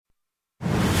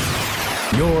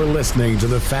You're listening to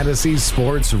the Fantasy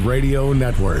Sports Radio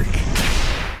Network.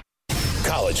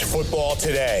 College football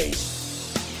today.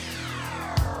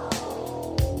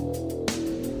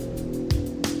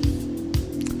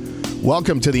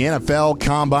 Welcome to the NFL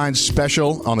Combine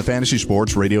Special on the Fantasy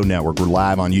Sports Radio Network. We're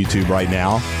live on YouTube right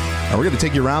now, and we're going to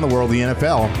take you around the world of the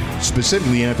NFL,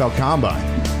 specifically the NFL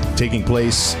Combine, taking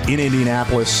place in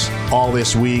Indianapolis all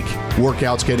this week.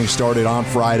 Workouts getting started on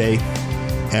Friday,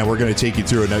 and we're going to take you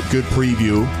through a good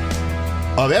preview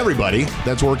of everybody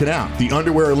that's working out. The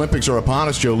Underwear Olympics are upon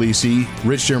us. Joe Lisi,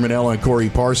 Rich Germanella, and Corey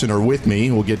Parson are with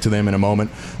me. We'll get to them in a moment,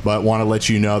 but want to let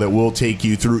you know that we'll take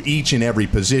you through each and every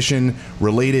position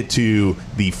related to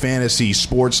the fantasy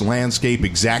sports landscape,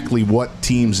 exactly what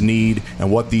teams need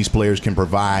and what these players can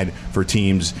provide for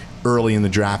teams early in the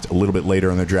draft. A little bit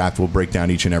later in the draft, we'll break down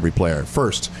each and every player.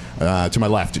 First, to my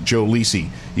left, Joe Lisi.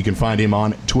 You can find him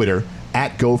on Twitter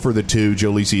at GoForThe2.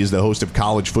 Joe Lisi is the host of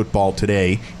College Football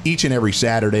Today each and every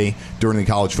Saturday during the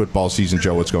college football season.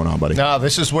 Joe, what's going on, buddy? No,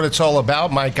 this is what it's all about,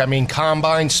 Mike. I mean,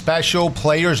 combine special,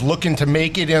 players looking to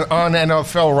make it on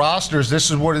NFL rosters.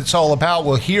 This is what it's all about.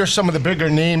 We'll hear some of the bigger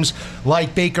names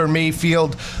like Baker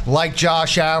Mayfield, like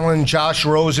Josh Allen, Josh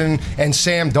Rosen, and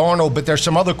Sam Darnold, but there's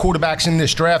some other quarterbacks in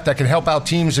this draft that can help out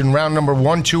teams in round number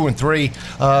 1, 2, and 3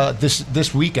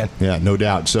 this weekend. Yeah, no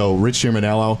doubt. So Rich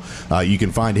Germanella, you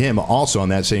can find him also on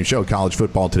that same show, College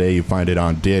Football Today. You find it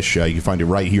on Dish. You can find it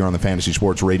right here on the Fantasy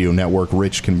Sports Radio Network.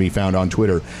 Rich can be found on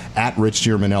Twitter at Rich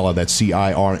Germanella. That's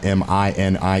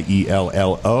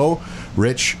CIRMINIELLO.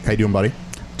 Rich, how you doing, buddy?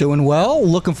 Doing well.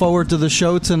 Looking forward to the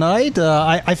show tonight.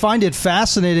 I find it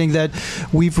fascinating that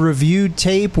we've reviewed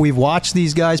tape. We've watched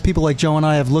these guys. People like Joe and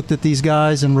I have looked at these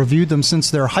guys and reviewed them since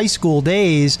their high school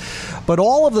days. But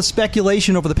all of the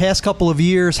speculation over the past couple of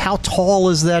years, how tall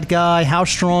is that guy? How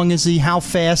strong is he? How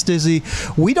fast is he?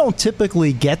 We don't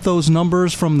typically get those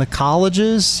numbers from the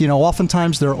colleges. You know,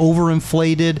 oftentimes they're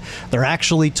overinflated. They're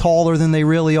actually taller than they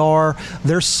really are.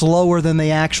 They're slower than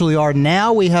they actually are.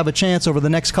 Now we have a chance over the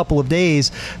next couple of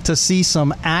days to see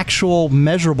some actual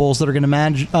measurables that are going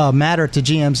to matter to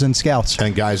GMs and scouts.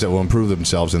 And guys that will improve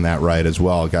themselves in that right as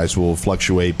well. Guys will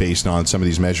fluctuate based on some of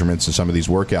these measurements and some of these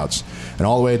workouts. And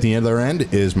all the way at the other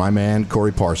end is my man,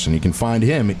 Corey Parson. You can find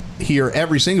him here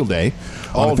every single day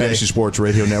on the Fantasy Sports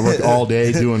Radio Network, all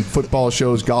day, doing football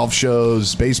shows, golf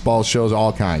shows, baseball shows,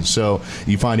 all kinds. So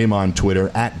you find him on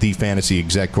Twitter at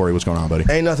TheFantasyExec. Corey, what's going on, buddy?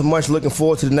 Ain't nothing much. Looking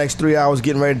forward to the next 3 hours,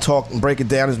 getting ready to talk and break it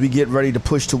down as we get ready to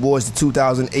push towards the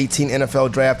 2018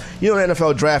 NFL Draft. You know, the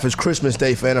NFL Draft is Christmas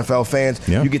Day for NFL fans.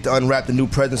 Yeah. You get to unwrap the new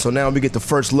presents. So now we get the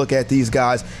first look at these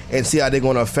guys and see how they're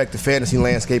going to affect the fantasy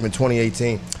landscape in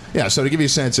 2018. Yeah, so to give you a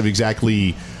sense of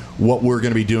exactly what we're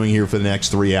going to be doing here for the next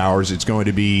 3 hours, it's going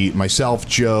to be myself,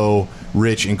 Joe,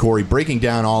 Rich, and Corey breaking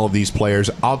down all of these players.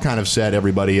 I'll kind of set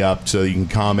everybody up so you can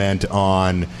comment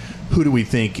on who do we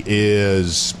think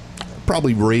is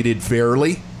probably rated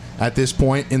fairly at this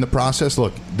point in the process.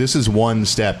 Look, this is one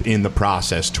step in the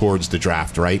process towards the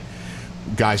draft, right?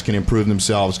 Guys can improve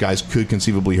themselves. Guys could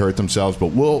conceivably hurt themselves, but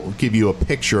we'll give you a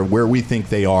picture of where we think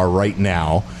they are right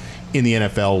now in the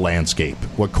NFL landscape.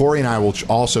 What Corey and I will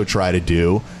also try to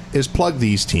do is plug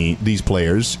these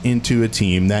players into a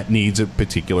team that needs a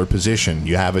particular position.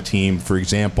 You have a team, for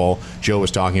example, Joe was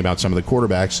talking about some of the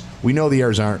quarterbacks. We know the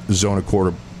Arizona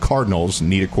Cardinals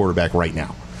need a quarterback right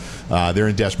now. They're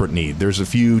in desperate need. There's a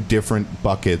few different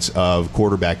buckets of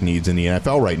quarterback needs in the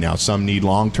NFL right now. Some need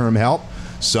long-term help.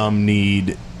 Some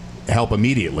need help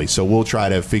immediately. So we'll try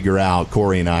to figure out,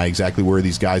 Corey and I, exactly where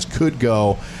these guys could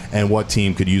go and what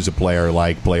team could use a player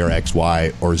like player X,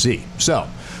 Y, or Z. So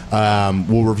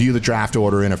we'll review the draft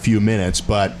order in a few minutes,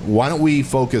 but why don't we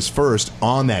focus first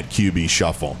on that QB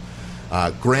shuffle?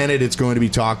 Granted, it's going to be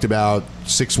talked about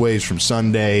 6 ways from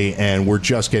Sunday, and we're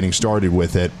just getting started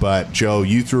with it. But, Joe,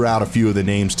 you threw out a few of the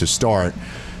names to start.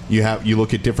 You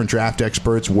look at different draft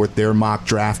experts, what they're mock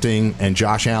drafting, and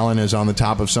Josh Allen is on the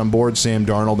top of some boards, Sam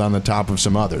Darnold on the top of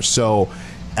some others. So,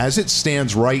 as it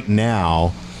stands right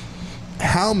now,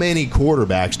 how many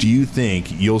quarterbacks do you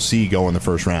think you'll see go in the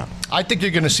first round? I think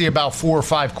you're going to see about 4 or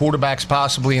 5 quarterbacks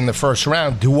possibly in the first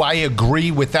round. Do I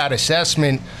agree with that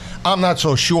assessment? I'm not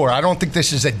so sure. I don't think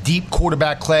this is a deep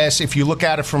quarterback class if you look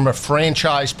at it from a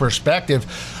franchise perspective.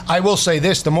 I will say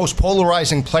this, the most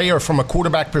polarizing player from a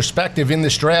quarterback perspective in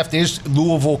this draft is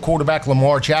Louisville quarterback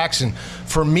Lamar Jackson.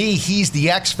 For me, he's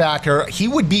the X factor. He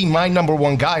would be my number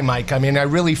one guy, Mike. I mean, I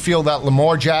really feel that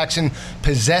Lamar Jackson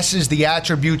possesses the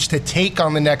attributes to take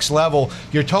on the next level.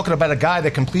 You're talking about a guy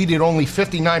that completed only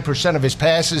 59% of his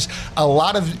passes. A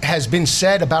lot of has been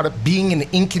said about it being an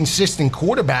inconsistent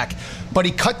quarterback, but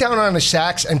he cut down down on the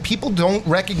sacks, and people don't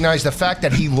recognize the fact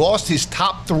that he lost his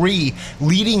top 3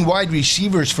 leading wide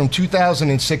receivers from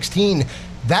 2016.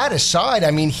 That aside, I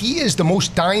mean, he is the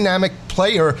most dynamic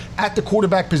player at the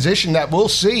quarterback position that we'll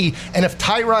see. And if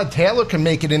Tyrod Taylor can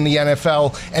make it in the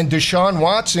NFL and Deshaun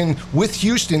Watson with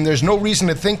Houston, there's no reason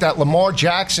to think that Lamar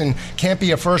Jackson can't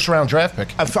be a first-round draft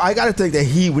pick. I got to think that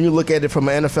when you look at it from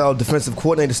an NFL defensive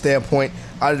coordinator standpoint,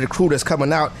 out of the crew that's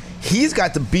coming out, he's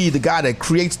got to be the guy that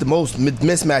creates the most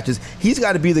mismatches. He's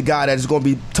got to be the guy that is going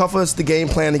to be toughest to game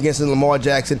plan against Lamar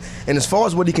Jackson. And as far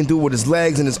as what he can do with his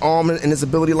legs and his arm and his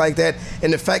ability like that,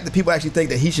 and the fact that people actually think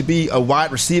that he should be a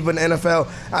wide receiver in the NFL,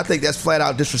 I think that's flat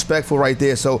out disrespectful right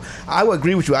there. So I would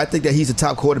agree with you. I think that he's a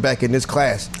top quarterback in this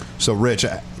class. So, Rich,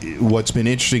 what's been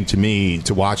interesting to me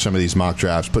to watch some of these mock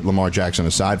drafts, put Lamar Jackson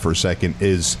aside for a second,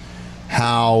 is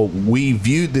how we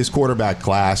viewed this quarterback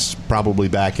class probably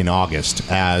back in August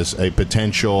as a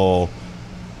potential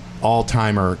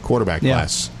all-timer quarterback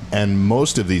class. And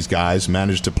most of these guys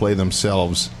managed to play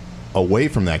themselves away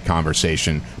from that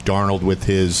conversation. Darnold with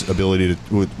his ability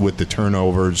to with the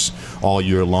turnovers all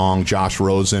year long. Josh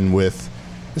Rosen with,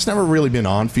 it's never really been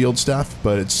on-field stuff,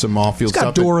 but it's some off-field stuff.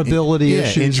 It's got durability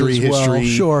issues injury as well. history,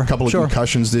 Sure, a couple of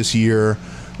concussions this year.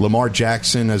 Lamar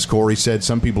Jackson, as Corey said,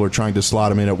 some people are trying to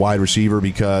slot him in at wide receiver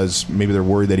because maybe they're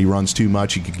worried that he runs too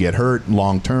much. He could get hurt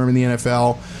long-term in the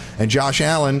NFL. And Josh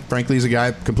Allen, frankly, is a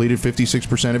guy who completed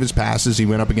 56% of his passes. He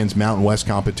went up against Mountain West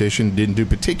competition, didn't do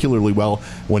particularly well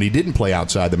when he didn't play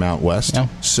outside the Mountain West. Yeah.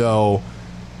 So,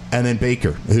 and then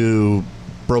Baker, who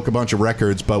broke a bunch of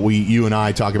records, but you and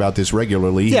I talk about this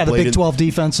regularly. Yeah, the Big 12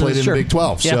 defenses. Played in the Big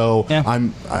 12. Yeah, so yeah.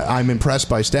 I'm impressed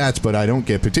by stats, but I don't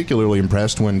get particularly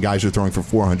impressed when guys are throwing for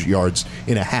 400 yards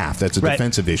in a half. That's a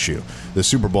defensive issue. The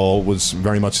Super Bowl was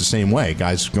very much the same way,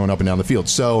 guys going up and down the field.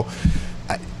 So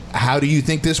how do you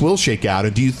think this will shake out?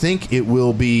 And do you think it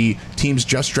will be teams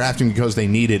just drafting because they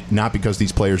need it, not because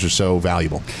these players are so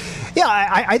valuable? Yeah,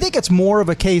 I think it's more of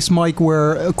a case, Mike,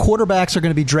 where quarterbacks are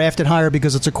going to be drafted higher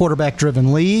because it's a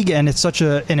quarterback-driven league and it's such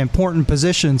an important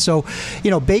position. So,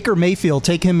 Baker Mayfield,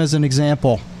 take him as an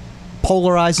example.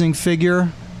 Polarizing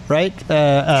figure, right?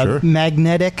 Sure.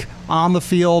 Magnetic. On the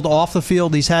field, off the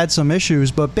field, he's had some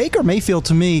issues, but Baker Mayfield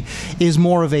to me is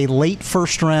more of a late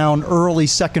first round, early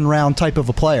second round type of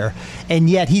a player, and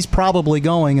yet he's probably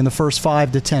going in the first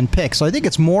 5 to 10 picks. So I think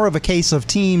it's more of a case of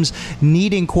teams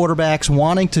needing quarterbacks,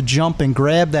 wanting to jump and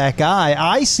grab that guy.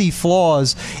 I see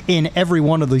flaws in every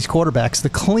one of these quarterbacks. The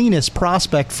cleanest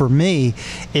prospect for me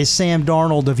is Sam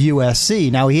Darnold of USC.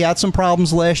 Now, he had some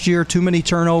problems last year, too many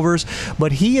turnovers,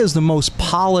 but he is the most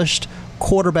polished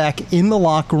quarterback in the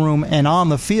locker room and on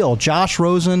the field. Josh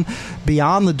Rosen,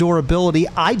 beyond the durability,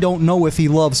 I don't know if he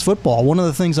loves football. One of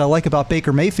the things I like about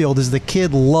Baker Mayfield is the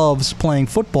kid loves playing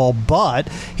football, but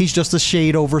he's just a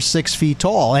shade over 6 feet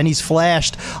tall, and he's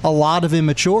flashed a lot of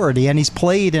immaturity, and he's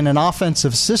played in an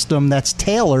offensive system that's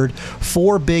tailored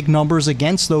for big numbers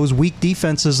against those weak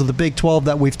defenses of the Big 12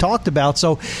 that we've talked about.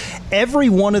 So every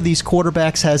one of these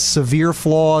quarterbacks has severe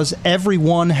flaws. Every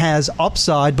one has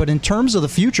upside, but in terms of the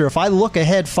future, if I look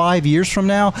ahead 5 years from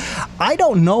now, I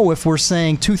don't know if we're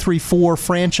saying 2, 3, 4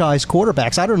 franchise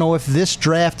quarterbacks. I don't know if this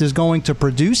draft is going to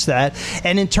produce that.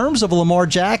 And in terms of Lamar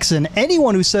Jackson,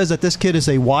 anyone who says that this kid is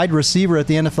a wide receiver at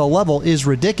the NFL level is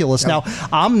ridiculous. Now,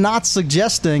 I'm not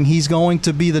suggesting he's going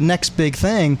to be the next big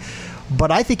thing, but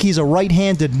I think he's a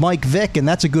right-handed Mike Vick, and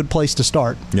that's a good place to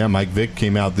start. Yeah, Mike Vick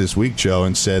came out this week, Joe,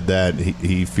 and said that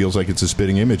he feels like it's a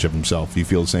spitting image of himself. You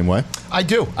feel the same way? I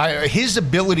do. His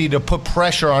ability to put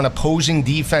pressure on opposing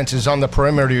defenses on the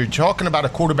perimeter. You're talking about a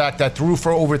quarterback that threw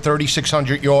for over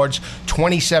 3,600 yards,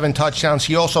 27 touchdowns.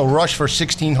 He also rushed for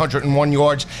 1,601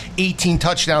 yards, 18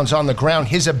 touchdowns on the ground.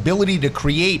 His ability to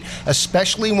create,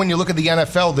 especially when you look at the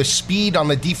NFL, the speed on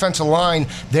the defensive line,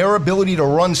 their ability to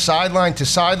run sideline to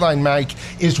sideline, Mike,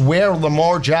 is where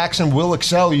Lamar Jackson will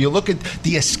excel. You look at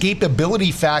the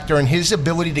escapability factor and his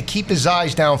ability to keep his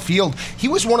eyes downfield. He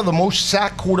was one of the most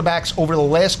sacked quarterbacks over the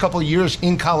last couple of years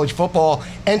in college football.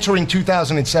 Entering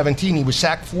 2017, he was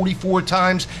sacked 44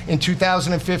 times in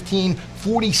 2015,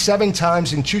 47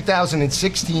 times in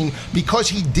 2016, because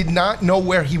he did not know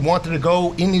where he wanted to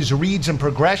go in his reads and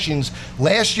progressions.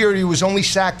 Last year, he was only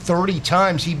sacked 30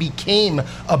 times. He became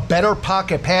a better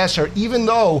pocket passer, even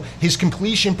though his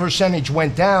completion percentage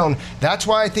went down. That's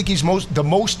why I think he's the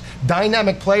most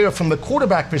dynamic player from the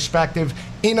quarterback perspective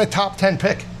in a top 10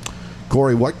 pick.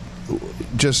 Corey,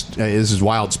 this is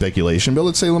wild speculation, but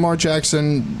let's say Lamar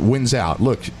Jackson wins out.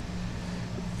 Look,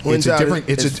 it's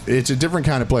a different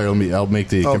kind of player. I'll make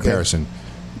the comparison.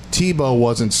 Tebow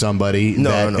wasn't somebody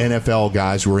that NFL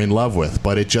guys were in love with,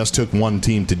 but it just took one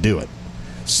team to do it.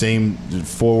 Same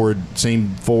forward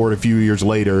a few years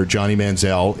later, Johnny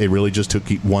Manziel. It really just took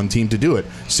one team to do it.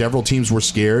 Several teams were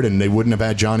scared, and they wouldn't have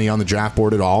had Johnny on the draft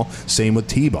board at all. Same with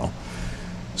Tebow.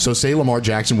 So say Lamar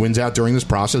Jackson wins out during this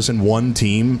process, and one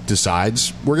team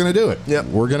decides, we're going to do it. Yep.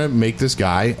 We're going to make this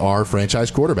guy our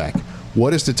franchise quarterback.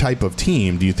 What is the type of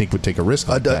team do you think would take a risk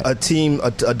like that?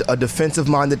 A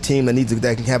defensive-minded team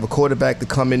that can have a quarterback to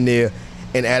come in there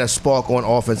and add a spark on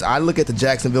offense. I look at the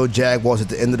Jacksonville Jaguars at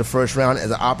the end of the first round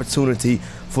as an opportunity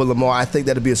for Lamar. I think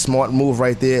that'd be a smart move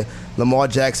right there. Lamar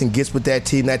Jackson gets with that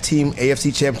team. That team,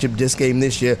 AFC Championship this game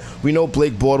this year. We know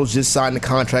Blake Bortles just signed the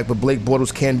contract, but Blake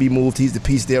Bortles can be moved. He's the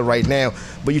piece there right now.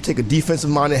 But you take a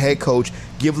defensive-minded head coach,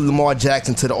 give Lamar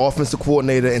Jackson to the offensive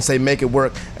coordinator, and say, make it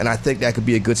work, and I think that could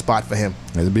be a good spot for him.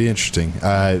 It'd be interesting.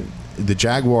 The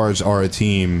Jaguars are a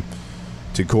team,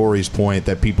 to Corey's point,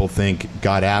 that people think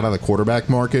got out of the quarterback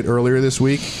market earlier this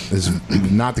week. Is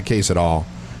not the case at all.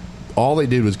 All they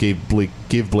did was give Blake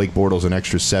Bortles an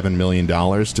extra $7 million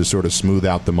to sort of smooth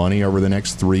out the money over the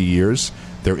next 3 years.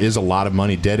 There is a lot of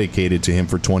money dedicated to him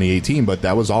for 2018, but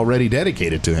that was already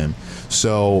dedicated to him.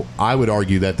 So I would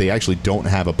argue that they actually don't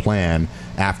have a plan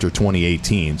after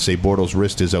 2018. Say Bortles'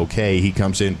 wrist is okay, he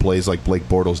comes in, plays like Blake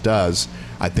Bortles does.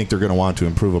 I think they're going to want to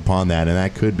improve upon that, and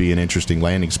that could be an interesting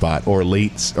landing spot. Or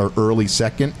late or early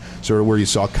second, sort of where you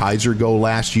saw Kaiser go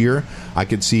last year. I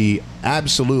could see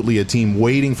absolutely a team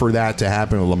waiting for that to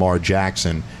happen with Lamar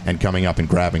Jackson and coming up and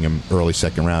grabbing him early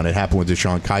second round. It happened with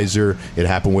Deshaun Kaiser. It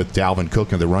happened with Dalvin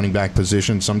Cook in the running back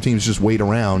position. Some teams just wait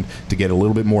around to get a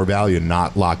little bit more value and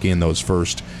not lock in those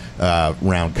first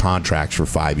round contracts for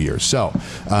 5 years. So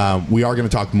we are going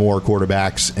to talk more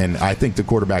quarterbacks, and I think the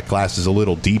quarterback class is a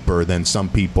little deeper than some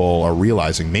people are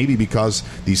realizing. Maybe because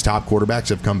these top quarterbacks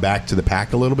have come back to the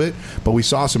pack a little bit, but we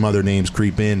saw some other names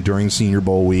creep in during Senior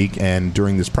Bowl week and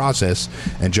during this process.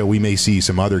 And Joe, we may see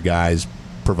some other guys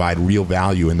provide real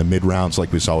value in the mid-rounds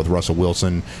like we saw with Russell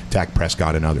Wilson, Dak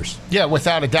Prescott, and others. Yeah,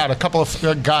 without a doubt. A couple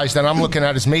of guys that I'm looking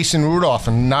at is Mason Rudolph,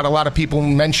 and not a lot of people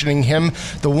mentioning him.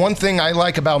 The one thing I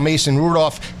like about Mason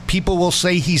Rudolph, people will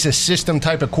say he's a system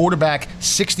type of quarterback,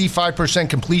 65%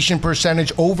 completion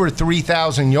percentage, over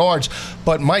 3,000 yards.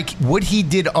 But, Mike, what he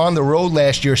did on the road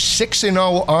last year,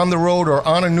 6-0 on the road or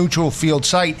on a neutral field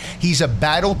site, he's a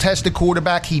battle-tested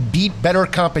quarterback. He beat better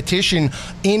competition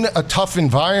in a tough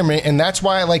environment, and that's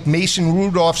why I like Mason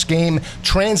Rudolph's game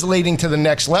translating to the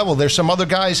next level. There's some other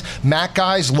guys, Mac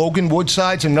guys, Logan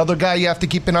Woodside's another guy you have to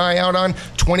keep an eye out on.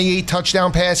 28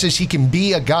 touchdown passes. He can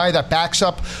be a guy that backs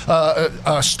up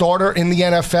a starter in the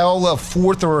NFL, a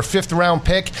fourth or a fifth round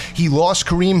pick. He lost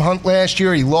Kareem Hunt last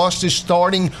year. He lost his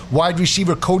starting wide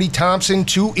receiver Cody Thompson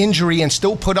to injury and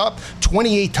still put up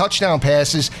 28 touchdown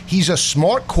passes. He's a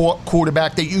smart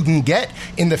quarterback that you can get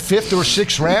in the fifth or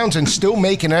sixth rounds and still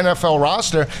make an NFL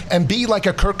roster and be like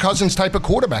a Kirk Cousins type of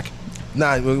quarterback.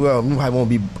 Well, we probably won't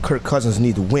be Kirk Cousins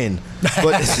need to win,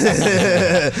 but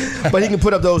but he can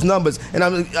put up those numbers. And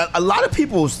a lot of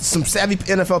people, some savvy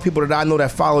NFL people that I know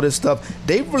that follow this stuff,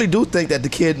 they really do think that the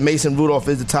kid Mason Rudolph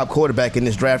is the top quarterback in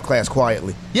this draft class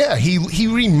quietly. Yeah, he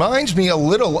reminds me a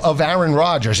little of Aaron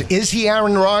Rodgers. Is he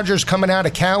Aaron Rodgers coming out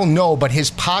of Cal? No, but his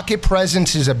pocket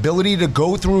presence, his ability to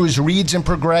go through his reads and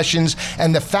progressions,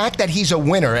 and the fact that he's a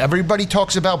winner. Everybody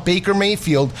talks about Baker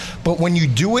Mayfield, but when you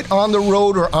do it on the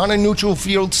road or on a neutral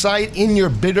field site in your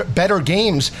better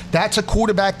games, that's a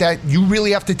quarterback that you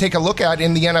really have to take a look at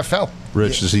in the NFL.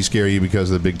 Rich, does he scare you because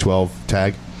of the Big 12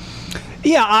 tag?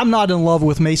 Yeah, I'm not in love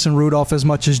with Mason Rudolph as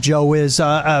much as Joe is.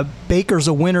 Baker's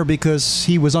a winner because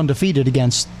he was undefeated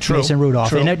against Mason Rudolph.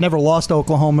 True. He never lost to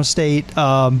Oklahoma State.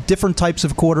 Different types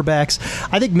of quarterbacks.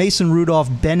 I think Mason Rudolph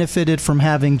benefited from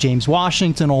having James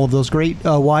Washington, all of those great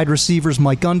wide receivers,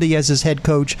 Mike Gundy as his head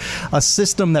coach, a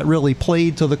system that really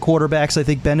played to the quarterbacks, I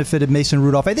think benefited Mason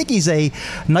Rudolph. I think he's a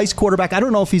nice quarterback. I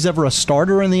don't know if he's ever a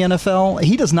starter in the NFL.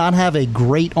 He does not have a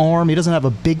great arm. He doesn't have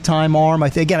a big-time arm. I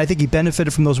think he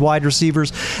benefited from those wide receivers.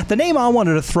 The name I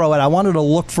wanted to throw at, I wanted to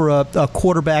look for a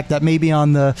quarterback that maybe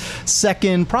on the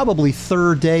second, probably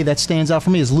third day that stands out for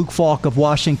me is Luke Falk of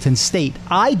Washington State.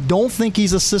 I don't think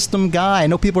he's a system guy. I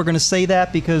know people are going to say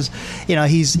that because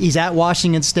he's at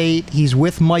Washington State. He's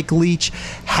with Mike Leach.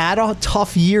 Had a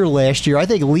tough year last year. I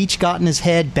think Leach got in his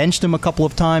head, benched him a couple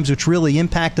of times, which really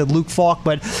impacted Luke Falk.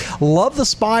 But love the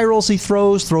spirals he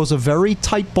throws a very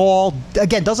tight ball.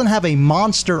 Again, doesn't have a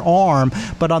monster arm,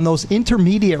 but on those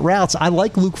intermediate routes, I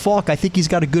like Luke Falk. I think he's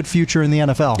got a good future in the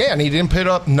NFL. Yeah, and he didn't put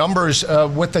up numbers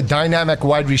with the dynamic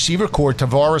wide receiver core.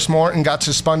 Tavares Martin got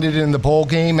suspended in the bowl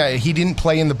game. He didn't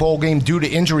play in the bowl game due to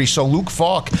injury. So Luke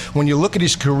Falk, when you look at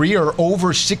his career,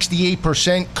 over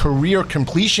 68% career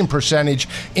completion percentage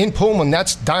in Pullman.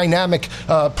 That's dynamic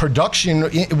production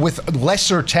with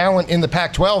lesser talent in the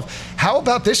Pac-12. How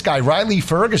about this guy, Riley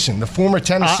Ferguson, the former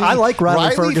Tennessee? I like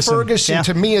Riley Ferguson.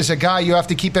 To me is a guy you have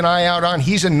to keep an eye out on.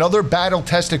 He's another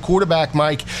battle-tested quarterback,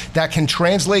 Mike, that can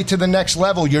translate to the next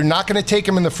level. You're not going to take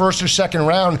him in the first or second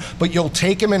round, but you'll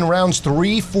take him in rounds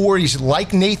 3, 4. He's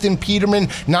like Nathan Peterman,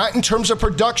 not in terms of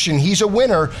production. He's a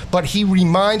winner, but he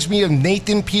reminds me of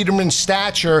Nathan Peterman's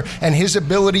stature and his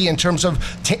ability in terms of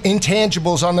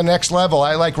intangibles on the next level.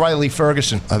 I like Riley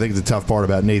Ferguson. I think the tough part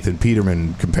about Nathan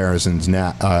Peterman comparisons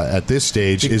now at this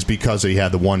stage is because he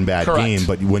had the one bad game.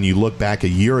 But when you look back a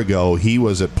year ago, he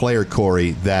was a player,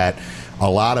 Corey, that a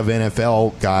lot of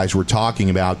NFL guys were talking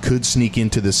about could sneak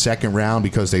into the second round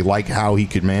because they like how he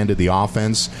commanded the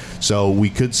offense. So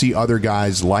we could see other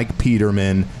guys like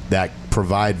Peterman that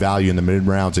provide value in the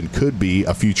mid-rounds and could be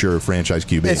a future franchise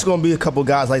QB. It's going to be a couple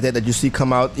guys like that you see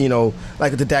come out,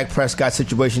 like the Dak Prescott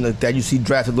situation that you see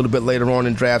drafted a little bit later on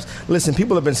in drafts. Listen,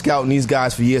 people have been scouting these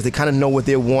guys for years. They kind of know what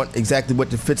they want, exactly what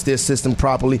fits their system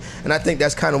properly, and I think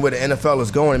that's kind of where the NFL is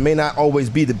going. It may not always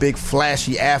be the big,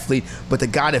 flashy athlete, but the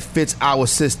guy that fits our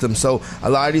system. So a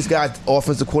lot of these guys,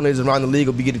 offensive coordinators around the league,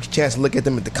 will be getting a chance to look at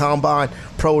them at the Combine,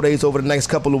 Pro Days over the next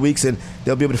couple of weeks, and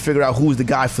they'll be able to figure out who's the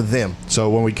guy for them. So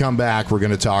when we come back,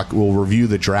 we'll review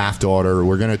the draft order.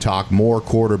 We're going to talk more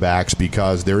quarterbacks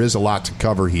because there is a lot to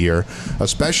cover here,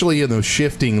 especially in the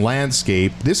shifting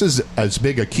landscape. This is as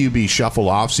big a QB shuffle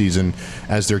offseason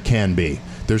as there can be.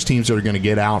 There's teams that are going to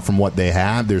get out from what they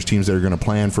have. There's teams that are going to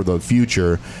plan for the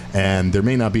future, and there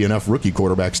may not be enough rookie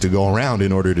quarterbacks to go around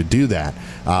in order to do that.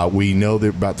 We know that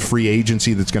about the free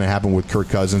agency that's going to happen with Kirk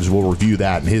Cousins. We'll review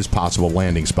that and his possible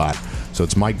landing spot. So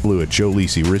it's Mike Blewett, Joe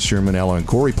Lisi, Rich Germanella, and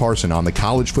Corey Parson on the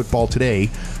College Football Today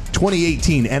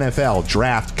 2018 NFL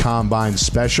Draft Combine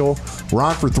Special. We're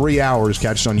on for 3 hours.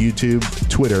 Catch us on YouTube,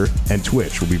 Twitter, and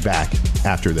Twitch. We'll be back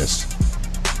after this.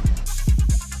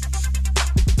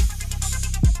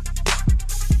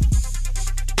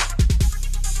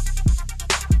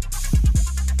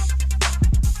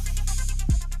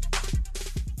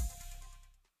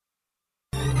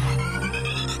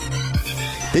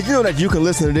 Did you know that you can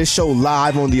listen to this show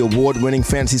live on the award-winning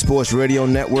Fantasy Sports Radio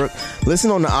Network?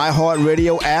 Listen on the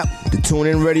iHeartRadio app, the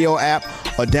TuneIn Radio app,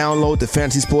 or download the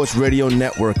Fantasy Sports Radio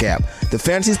Network app. The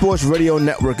Fantasy Sports Radio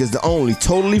Network is the only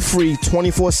totally free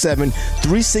 24/7,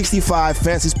 365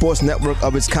 fantasy sports network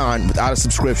of its kind without a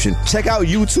subscription. Check out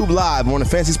YouTube Live on the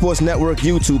Fantasy Sports Network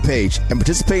YouTube page and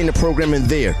participate in the programming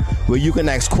there, where you can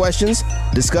ask questions,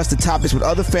 discuss the topics with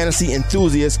other fantasy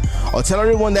enthusiasts, or tell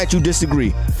everyone that you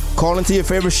disagree. Call into your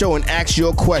favorite show and ask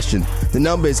your question. The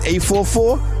number is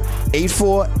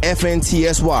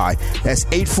 844-84-FNTSY. That's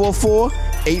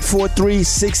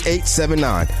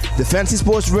 844-843-6879. The Fantasy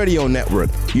Sports Radio Network,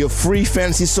 your free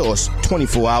fantasy source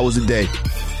 24 hours a day.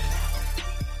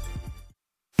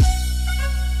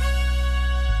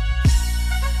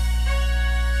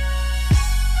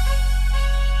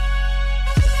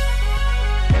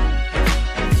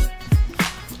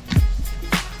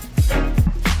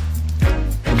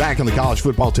 Back on the College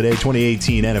Football Today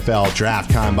 2018 NFL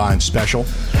Draft Combine Special.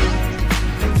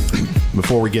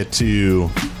 Before we keep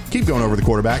going over the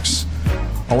quarterbacks,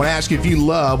 I want to ask you if you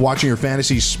love watching your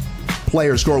fantasy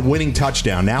player score a winning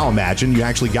touchdown. Now imagine you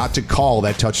actually got to call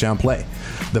that touchdown play.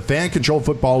 The Fan Control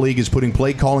Football League is putting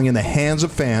play calling in the hands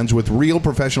of fans with real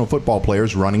professional football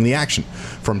players running the action.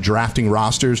 From drafting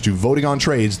rosters to voting on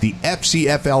trades, the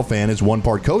FCFL Fan is one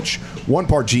part coach, one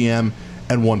part GM,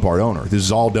 and one part owner. This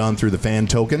is all done through the Fan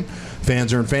Token.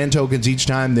 Fans earn Fan Tokens each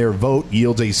time their vote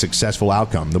yields a successful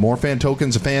outcome. The more Fan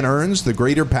Tokens a fan earns, the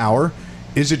greater power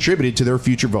is attributed to their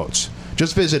future votes.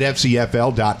 Just visit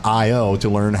FCFL.io to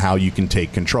learn how you can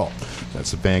take control.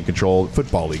 That's the Fan Control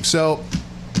Football League. So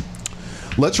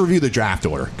let's review the draft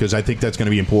order, because I think that's going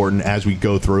to be important as we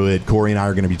go through it. Corey and I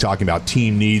are going to be talking about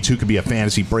team needs, who could be a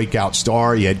fantasy breakout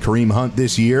star. You had Kareem Hunt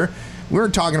this year. We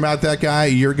weren't talking about that guy a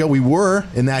year ago. We were,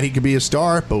 in that he could be a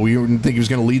star, but we didn't think he was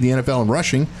going to lead the NFL in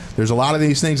rushing. There's a lot of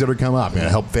these things that are come up and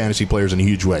help fantasy players in a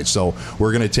huge way. So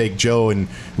we're going to take Joe and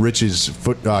Rich's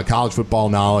college football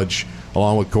knowledge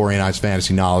along with Corey and I's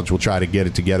fantasy knowledge. We'll try to get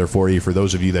it together for you. For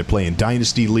those of you that play in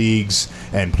dynasty leagues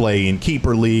and play in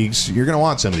keeper leagues, you're going to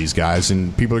want some of these guys,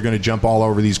 and people are going to jump all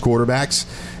over these quarterbacks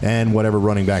and whatever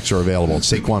running backs are available.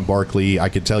 Saquon Barkley, I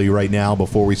could tell you right now,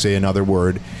 before we say another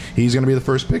word, he's going to be the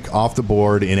first pick off the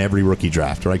board in every rookie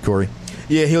draft. Right, Corey?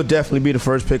 Yeah, he'll definitely be the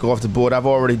first pick off the board. I've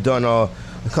already done a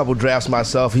couple drafts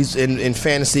myself. He's in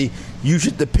fantasy.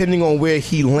 Usually, depending on where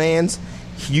he lands,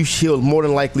 he'll more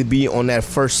than likely be on that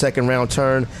first, second round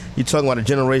turn. You're talking about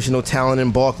a generational talent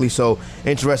in Barkley, so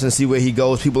interesting to see where he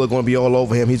goes. People are going to be all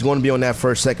over him. He's going to be on that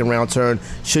first, second round turn.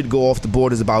 Should go off the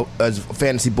board as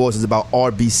fantasy boards is about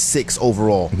RB6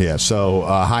 overall. Yeah, so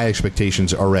high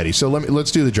expectations already. So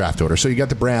let's do the draft order. So you got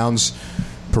the Browns.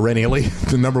 Perennially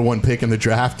the number one pick in the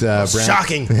draft.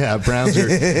 Shocking. Yeah, Browns are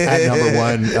at number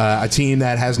one. A team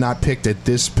that has not picked at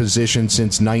this position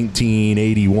since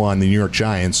 1981. The New York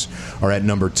Giants are at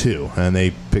number 2, and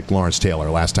they picked Lawrence Taylor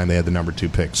last time they had the number 2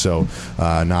 pick. So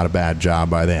not a bad job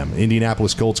by them.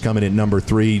 Indianapolis Colts coming at number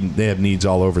 3. They have needs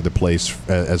all over the place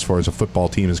as far as a football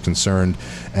team is concerned,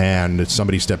 and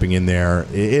somebody stepping in there,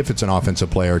 if it's an offensive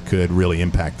player, could really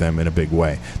impact them in a big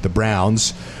way. The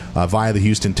Browns, via the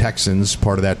Houston Texans,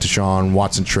 part of that Deshaun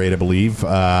Watson trade, I believe,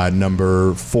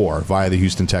 number 4, via the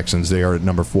Houston Texans. They are at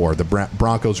number 4. The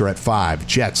Broncos are at 5.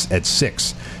 Jets at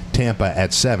 6. Tampa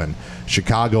at 7.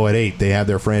 Chicago at 8. They had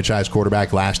their franchise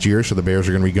quarterback last year, so the Bears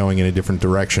are going to be going in a different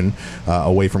direction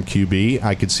away from QB.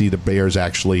 I could see the Bears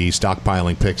actually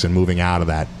stockpiling picks and moving out of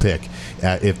that pick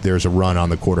if there's a run on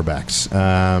the quarterbacks.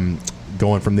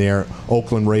 Going from there,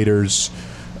 Oakland Raiders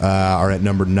are at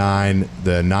number 9.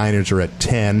 The Niners are at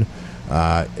 10.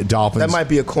 Dolphins. That might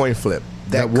be a coin flip.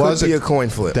 That could be a coin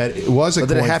flip. That was a coin flip.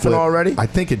 Did it happen already? I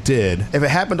think it did. If it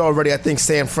happened already, I think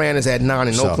San Fran is at 9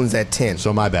 and Oakland's at 10.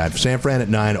 So my bad. San Fran at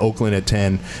 9, Oakland at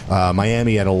 10,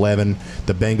 Miami at 11,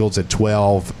 the Bengals at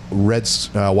 12,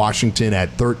 Washington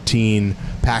at 13,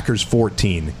 Packers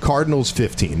 14, Cardinals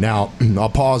 15. Now, I'll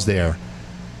pause there.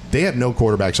 They have no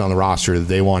quarterbacks on the roster that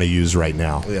they want to use right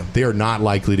now. Yeah. They are not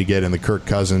likely to get in the Kirk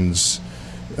Cousins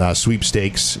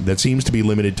sweepstakes that seems to be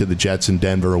limited to the Jets and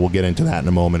Denver. We'll get into that in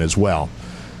a moment as well.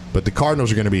 But the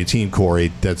Cardinals are going to be a team,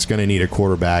 Corey, that's going to need a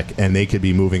quarterback, and they could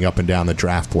be moving up and down the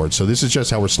draft board. So this is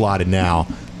just how we're slotted now.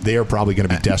 They are probably going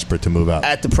to be desperate to move up.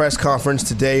 At the press conference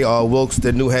today, Wilkes,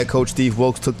 the new head coach, Steve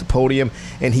Wilkes, took the podium,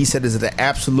 and he said it's an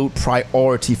absolute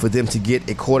priority for them to get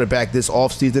a quarterback this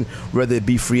offseason, whether it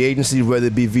be free agency, whether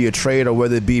it be via trade, or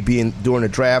whether it be during the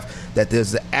draft, that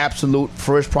there's the absolute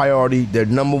first priority. Their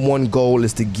number one goal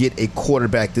is to get a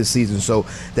quarterback this season. So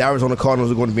the Arizona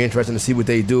Cardinals are going to be interesting to see what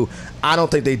they do. I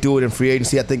don't think they do it in free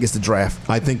agency. I think it's the draft.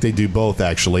 I think they do both,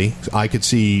 actually. I could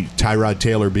see Tyrod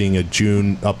Taylor being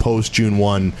a post-June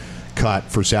 1 cut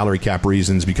for salary cap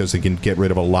reasons because they can get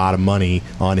rid of a lot of money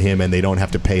on him and they don't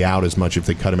have to pay out as much if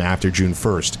they cut him after June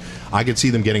 1st. I could see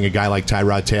them getting a guy like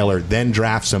Tyrod Taylor, then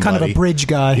draft somebody. Kind of a bridge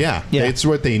guy. Yeah. It's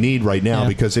what they need right now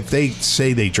because if they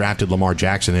say they drafted Lamar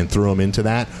Jackson and threw him into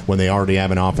that when they already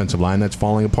have an offensive line that's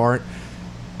falling apart,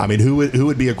 I mean, who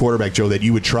would be a quarterback, Joe, that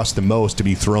you would trust the most to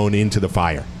be thrown into the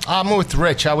fire? I'm with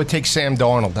Rich. I would take Sam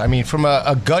Darnold. I mean, from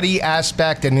a gutty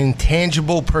aspect, an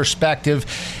intangible perspective,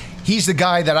 he's the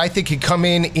guy that I think could come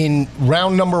in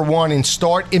round number 1 and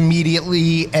start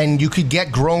immediately, and you could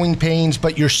get growing pains,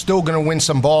 but you're still going to win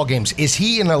some ball games. Is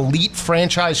he an elite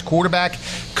franchise quarterback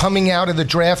coming out of the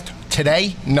draft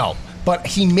today? No. But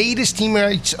he made his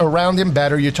teammates around him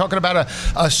better. You're talking about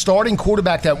a starting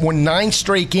quarterback that won 9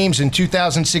 straight games in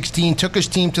 2016, took his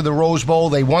team to the Rose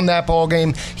Bowl. They won that ball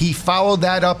game. He followed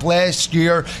that up last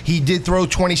year. He did throw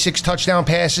 26 touchdown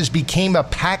passes, became a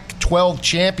Pac-12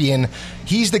 champion.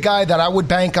 He's the guy that I would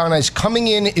bank on as coming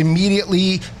in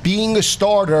immediately, being a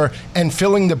starter, and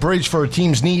filling the bridge for a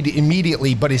team's need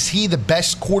immediately. But is he the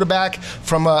best quarterback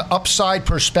from an upside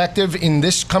perspective in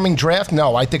this coming draft?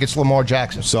 No, I think it's Lamar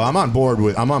Jackson. So I'm on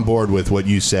board with what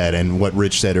you said and what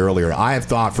Rich said earlier. I have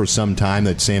thought for some time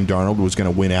that Sam Darnold was going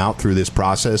to win out through this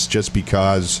process just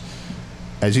because,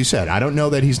 as you said, I don't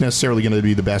know that he's necessarily going to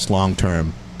be the best long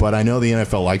term. But I know the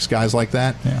NFL likes guys like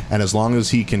that, and as long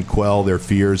as he can quell their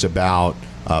fears about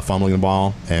fumbling the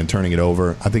ball and turning it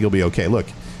over, I think he'll be okay. Look,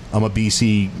 I'm a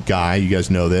BC guy. You guys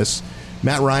know this.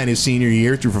 Matt Ryan, his senior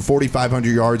year, threw for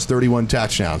 4,500 yards, 31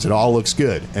 touchdowns. It all looks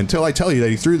good until I tell you that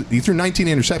he threw 19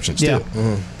 interceptions, too. Yeah.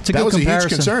 Mm-hmm. It's a that good was comparison. A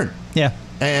huge concern. Yeah.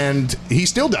 And he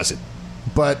still does it.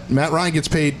 But Matt Ryan gets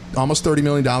paid almost $30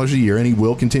 million a year, and he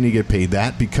will continue to get paid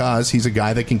that because he's a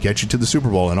guy that can get you to the Super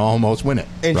Bowl and almost win it.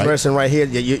 Interesting right here.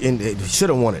 You should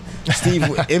have won it. Steve,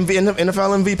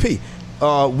 NFL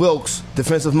MVP. Wilkes,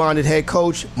 defensive-minded head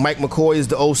coach. Mike McCoy is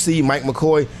the OC. Mike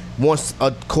McCoy wants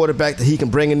a quarterback that he can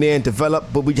bring in there and develop,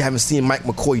 but we haven't seen Mike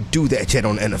McCoy do that yet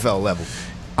on the NFL level.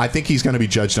 I think he's going to be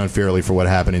judged unfairly for what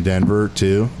happened in Denver,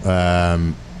 too.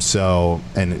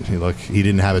 Look, he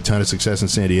didn't have a ton of success in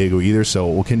San Diego either, so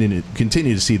we'll continue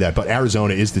to see that. But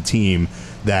Arizona is the team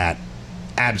that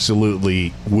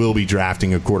absolutely will be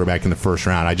drafting a quarterback in the first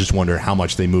round. I just wonder how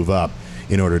much they move up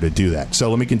in order to do that. So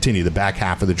let me continue the back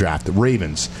half of the draft. The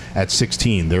Ravens at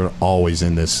 16, they're always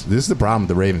in this. This is the problem with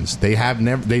the Ravens. They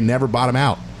never bottom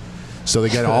out. So they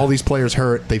got all these players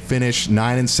hurt. They finish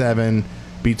 9-7,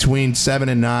 between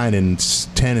 7-9 and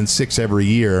 10-6 every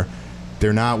year.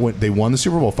 They won the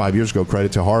Super Bowl 5 years ago,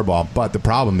 credit to Harbaugh, but the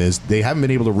problem is they haven't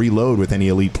been able to reload with any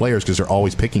elite players because they're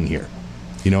always picking here.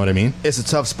 You know what I mean? It's a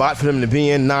tough spot for them to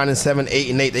be in. 9-7,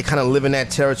 8-8. They kind of live in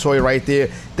that territory right there.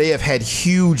 They have had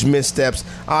huge missteps.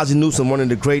 Ozzie Newsome, one of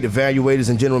the great evaluators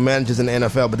and general managers in the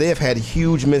NFL, but they have had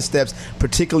huge missteps,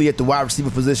 particularly at the wide receiver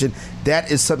position.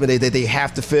 That is something that they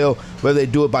have to fill, whether they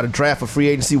do it by the draft or free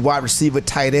agency, wide receiver,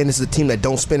 tight end. This is a team that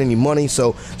don't spend any money,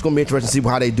 so it's going to be interesting to see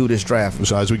how they do this draft.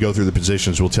 So as we go through the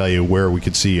positions, we'll tell you where we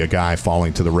could see a guy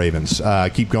falling to the Ravens.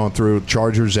 Keep going through.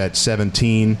 Chargers at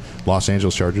 17. Los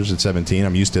Angeles Chargers at 17.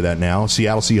 I'm used to that now.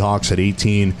 Seattle Seahawks at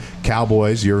 18.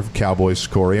 Cowboys, your Cowboys,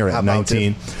 Corey, are at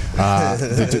 19.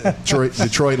 The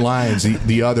Detroit Lions,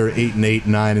 the other 8-8,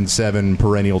 9-7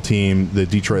 perennial team, the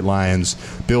Detroit Lions.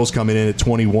 Bills coming in at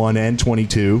 21 and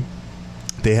 22.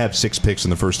 They have 6 picks in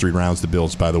the first 3 rounds, the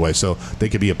Bills, by the way, so they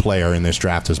could be a player in this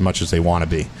draft as much as they want to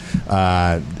be.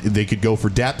 They could go for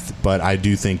depth, but I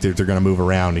do think that they're going to move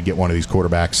around and get one of these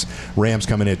quarterbacks. Rams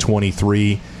coming in at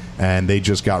 23. And they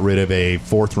just got rid of a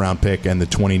 4th-round pick and the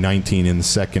 2019 in the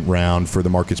 2nd round for the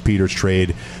Marcus Peters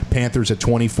trade. Panthers at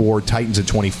 24, Titans at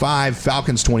 25,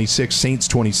 Falcons 26, Saints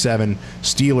 27,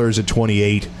 Steelers at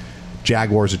 28,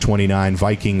 Jaguars at 29,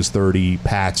 Vikings 30,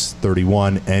 Pats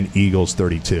 31, and Eagles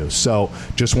 32. So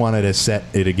just wanted to set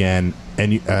it again.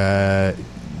 And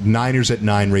Niners at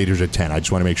 9, Raiders at 10. I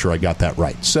just want to make sure I got that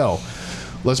right. So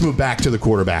let's move back to the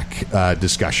quarterback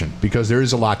discussion because there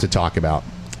is a lot to talk about.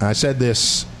 I said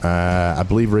this, I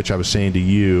believe, Rich, I was saying to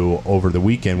you over the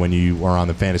weekend when you were on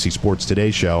the Fantasy Sports Today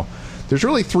show, there's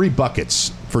really 3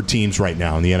 buckets for teams right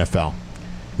now in the NFL.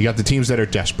 You got the teams that are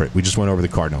desperate. We just went over the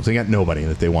Cardinals. They got nobody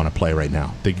that they want to play right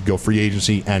now. They could go free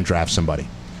agency and draft somebody.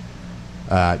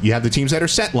 You have the teams that are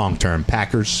set long-term.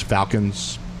 Packers,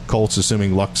 Falcons, Colts,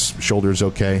 assuming Luck's shoulder is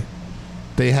okay.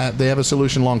 They have a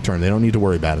solution long-term. They don't need to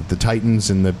worry about it. The Titans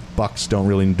and the Bucs don't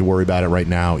really need to worry about it right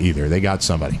now either. They got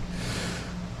somebody.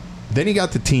 Then you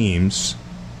got the teams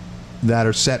that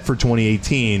are set for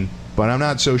 2018, but I'm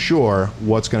not so sure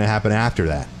what's going to happen after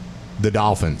that. The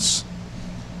Dolphins,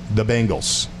 the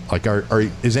Bengals. Like,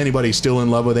 is anybody still in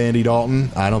love with Andy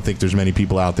Dalton? I don't think there's many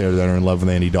people out there that are in love with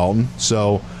Andy Dalton.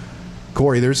 So,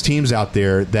 Corey, there's teams out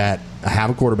there that have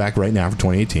a quarterback right now for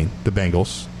 2018. The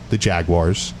Bengals, the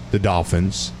Jaguars, the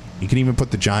Dolphins. You can even put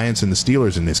the Giants and the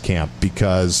Steelers in this camp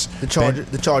because the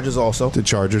Chargers also. The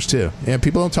Chargers too. Yeah,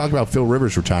 people don't talk about Phil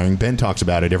Rivers retiring. Ben talks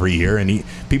about it every year, and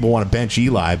people want to bench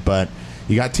Eli, but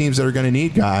you got teams that are going to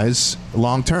need guys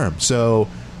long term. So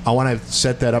I want to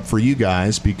set that up for you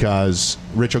guys because,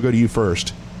 Rich, I'll go to you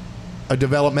first. A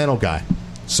developmental guy,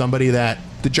 somebody that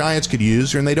the Giants could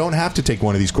use, and they don't have to take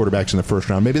one of these quarterbacks in the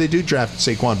first round. Maybe they do draft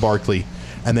Saquon Barkley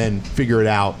and then figure it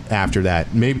out after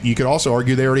that. Maybe you could also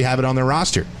argue they already have it on their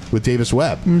roster with Davis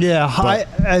Webb.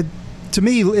 Yeah, to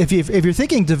me, if you're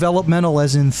thinking developmental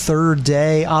as in third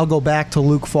day, I'll go back to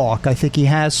Luke Falk. I think he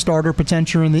has starter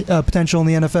potential in the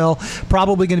NFL.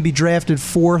 Probably going to be drafted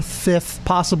 4th, 5th,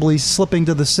 possibly slipping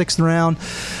to the 6th round.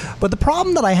 But the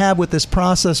problem that I have with this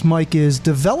process, Mike, is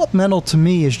developmental to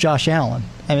me is Josh Allen.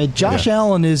 I mean, Josh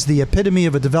Allen is the epitome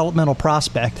of a developmental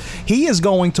prospect. He is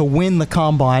going to win the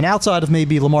combine. Outside of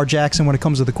maybe Lamar Jackson when it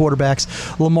comes to the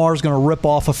quarterbacks, Lamar's going to rip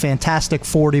off a fantastic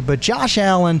 40. But Josh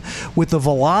Allen, with the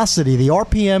velocity, the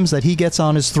RPMs that he gets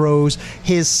on his throws,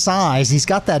 his size, he's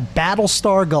got that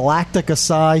Battlestar Galactica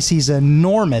size. He's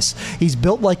enormous. He's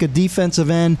built like a defensive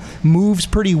end, moves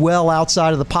pretty well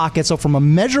outside of the pocket. So from a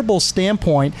measurable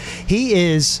standpoint, he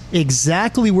is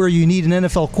exactly where you need an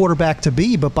NFL quarterback to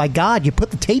be. But by God, you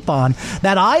put the tape on.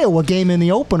 That Iowa game in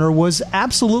the opener was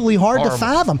absolutely hard to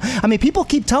fathom. I mean, people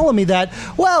keep telling me that,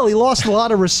 well, he lost a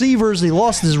lot of receivers, he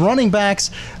lost his running backs.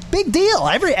 Big deal.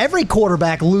 Every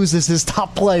quarterback loses his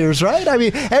top players, right? I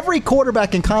mean, every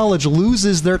quarterback in college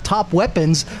loses their top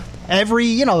weapons.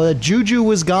 Juju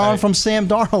was gone from Sam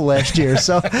Darnold last year.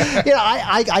 So,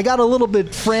 I got a little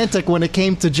bit frantic when it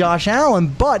came to Josh Allen,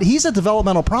 but he's a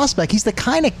developmental prospect. He's the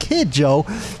kind of kid, Joe,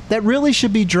 that really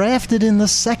should be drafted in the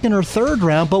 2nd or 3rd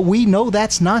round, but we know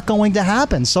that's not going to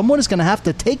happen. Someone is going to have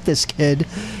to take this kid.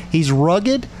 He's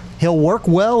rugged. He'll work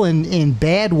well in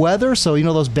bad weather. So,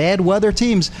 those bad weather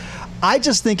teams. I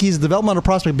just think he's a developmental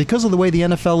prospect because of the way the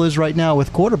NFL is right now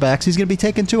with quarterbacks. He's going to be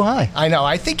taken too high. I know.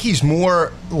 I think he's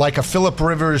more like a Phillip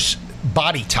Rivers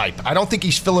body type. I don't think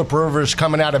he's Phillip Rivers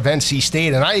coming out of NC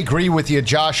State. And I agree with you.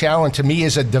 Josh Allen, to me,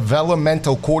 is a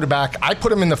developmental quarterback. I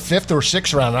put him in the 5th or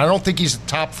 6th round. I don't think he's a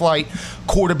top-flight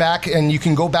quarterback. And you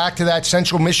can go back to that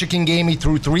Central Michigan game. He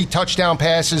threw 3 touchdown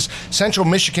passes. Central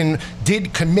Michigan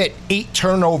did commit 8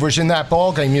 turnovers in that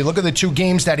ball game. You look at the 2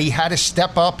 games that he had to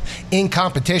step up in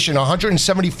competition.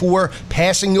 174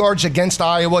 passing yards against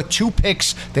Iowa, 2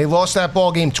 picks. They lost that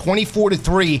ball game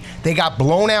 24-3. They got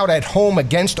blown out at home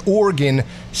against Oregon.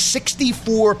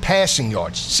 64 passing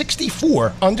yards.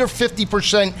 64, under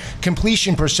 50%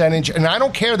 completion percentage. And I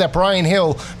don't care that Brian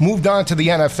Hill moved on to the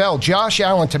NFL. Josh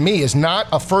Allen, to me, is not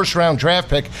a first-round draft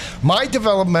pick. My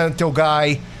developmental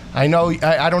guy, I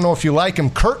don't know if you like him,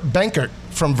 Kurt Benkert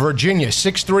from Virginia,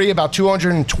 6'3", about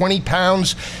 220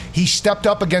 pounds. He stepped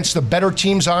up against the better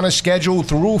teams on his schedule,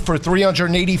 threw for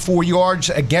 384 yards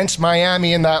against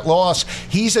Miami in that loss.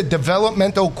 He's a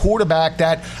developmental quarterback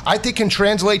that I think can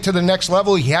translate to the next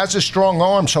level. He has a strong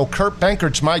arm, so Kurt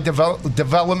Benkert's my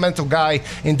developmental guy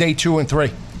in day 2 and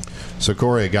 3. So,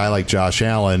 Corey, a guy like Josh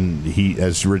Allen, he,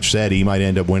 as Rich said, he might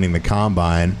end up winning the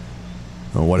Combine.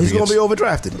 He's going to be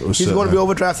overdrafted. He's going to be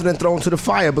overdrafted and thrown to the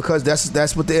fire because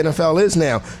that's what the NFL is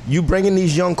now. You bring in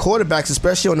these young quarterbacks,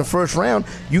 especially in the first round,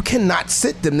 you cannot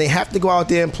sit them. They have to go out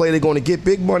there and play. They're going to get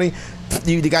big money.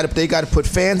 They got to put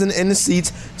fans in the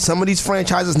seats. Some of these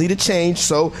franchises need a change,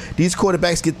 so these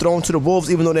quarterbacks get thrown to the wolves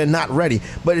even though they're not ready.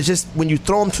 But it's just when you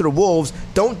throw them to the wolves,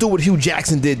 don't do what Hugh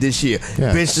Jackson did this year.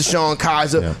 Yeah. Bench Deshaun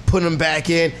Kaiser, put him back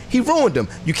in. He ruined them.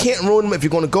 You can't ruin them. If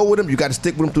you're going to go with him, you got to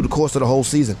stick with him through the course of the whole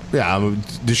season. Yeah,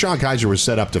 Deshaun Kaiser was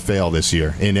set up to fail this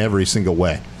year in every single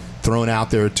way. Thrown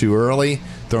out there too early,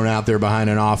 thrown out there behind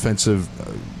an offensive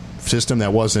system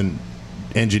that wasn't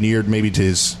engineered maybe to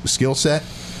his skill set.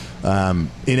 In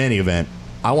any event,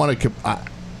 I'd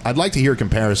like to hear a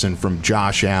comparison from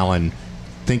Josh Allen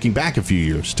thinking back a few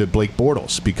years to Blake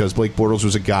Bortles, because Blake Bortles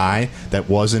was a guy that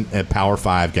wasn't a Power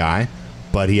 5 guy,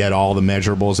 but he had all the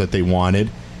measurables that they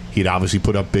wanted. He'd obviously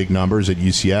put up big numbers at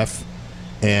UCF,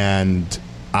 and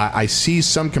I see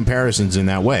some comparisons in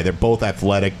that way. They're both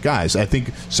athletic guys. I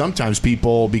think sometimes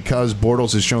people, because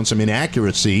Bortles has shown some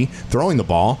inaccuracy throwing the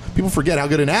ball, people forget how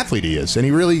good an athlete he is, and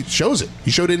he really shows it.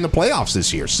 He showed it in the playoffs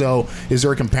this year. So is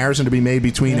there a comparison to be made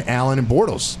between Allen and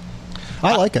Bortles?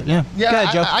 I like it, yeah. Yeah, Go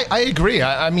ahead, Joe. I agree.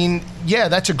 I mean, yeah,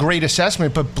 that's a great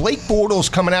assessment, but Blake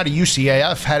Bortles coming out of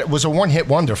UCF was a one-hit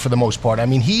wonder for the most part. I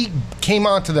mean, he came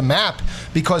onto the map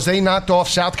because they knocked off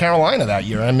South Carolina that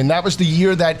year. I mean, that was the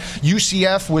year that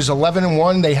UCF was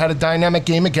 11-1. They had a dynamic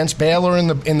game against Baylor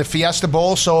in the Fiesta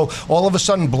Bowl, so all of a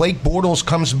sudden Blake Bortles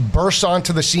bursts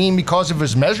onto the scene because of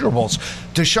his measurables.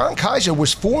 Deshaun Kaiser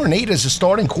was 4-8 as a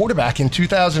starting quarterback in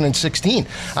 2016.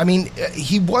 I mean,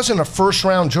 he wasn't a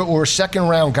first-round or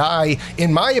second-round guy,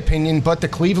 in my opinion, but the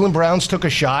Cleveland Browns took a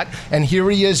shot, and here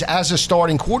he is as a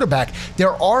starting quarterback.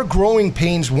 There are growing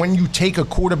pains when you take a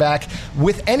quarterback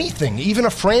with anything, even a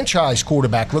franchise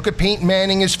quarterback. Look at Peyton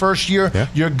Manning his first year. Yeah.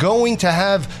 You're going to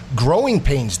have growing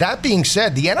pains. That being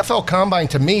said, the NFL Combine,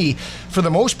 to me, for the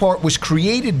most part, was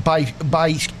created by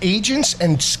agents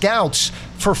and scouts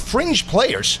for fringe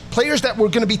players that were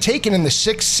going to be taken in the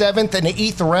 6th, 7th, and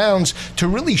 8th rounds to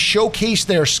really showcase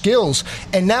their skills.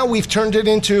 And now we've turned it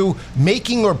into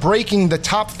making or breaking the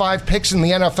top 5 picks in the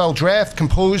NFL draft,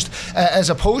 composed as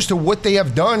opposed to what they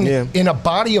have done in a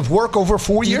body of work over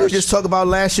 4 years. You just talk about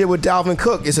last year with Dalvin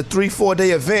Cook. It's a 3-4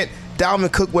 day event.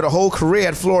 Dalvin Cook with a whole career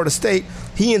at Florida State.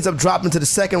 He ends up dropping to the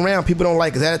 2nd round. People don't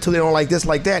like his attitude. They don't like this,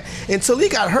 like that. Until he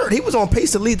got hurt, he was on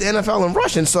pace to lead the NFL in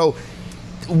rushing. So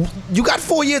you got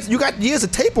 4 years. You got years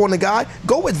of tape on the guy.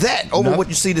 Go with that over what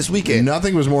you see this weekend.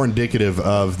 Nothing was more indicative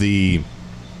of the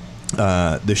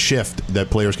shift that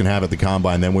players can have at the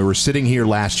Combine than we were sitting here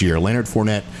last year. Leonard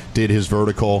Fournette did his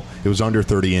vertical. It was under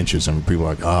 30 inches. And people were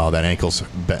like, oh, that ankle's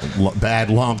bad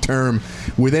long term.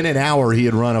 Within an hour, he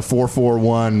had run a 4.4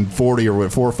 140 or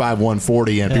 4.5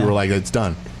 140, and people were like, it's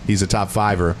done. He's a top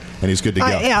fiver, and he's good to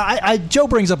go. Joe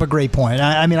brings up a great point.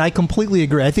 I mean, I completely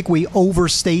agree. I think we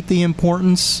overstate the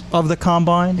importance of the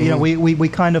Combine. Mm-hmm. You know, we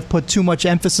kind of put too much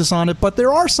emphasis on it, but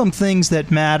there are some things that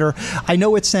matter. I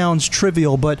know it sounds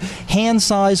trivial, but hand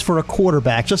size for a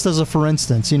quarterback, just as a for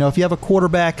instance, you know, if you have a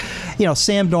quarterback, you know,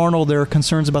 Sam Darnold, there are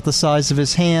concerns about the size of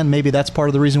his hand. Maybe that's part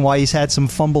of the reason why he's had some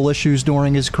fumble issues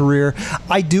during his career.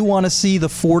 I do want to see the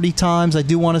 40 times. I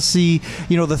do want to see,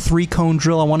 you know, the 3-cone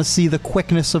drill. I want to see the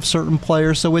quickness of certain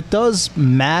players, so it does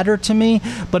matter to me,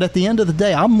 but at the end of the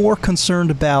day, I'm more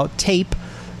concerned about tape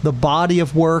the body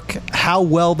of work, how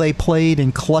well they played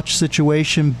in clutch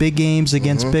situation, big games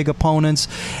against big opponents.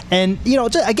 And,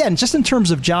 again, just in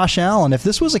terms of Josh Allen, if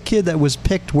this was a kid that was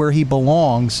picked where he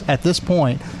belongs at this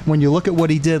point, when you look at what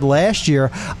he did last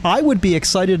year, I would be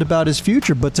excited about his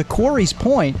future. But to Corey's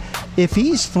point, if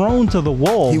he's thrown to the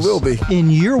wolves, he will be. In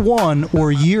year 1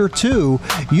 or year 2,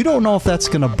 you don't know if that's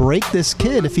going to break this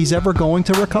kid, if he's ever going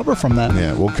to recover from that.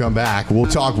 Yeah, we'll come back. We'll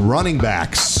talk running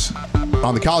backs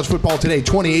on the College Football Today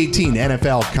 2018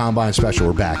 NFL Combine Special.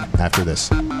 We're back after this.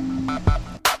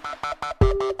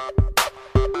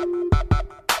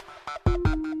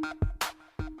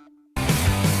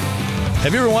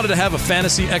 Have you ever wanted to have a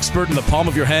fantasy expert in the palm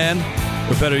of your hand?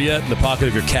 Or better yet, in the pocket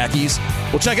of your khakis?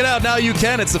 Well, check it out. Now you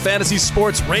can. It's the Fantasy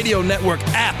Sports Radio Network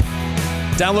app.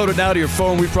 Download it now to your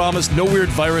phone. We promise no weird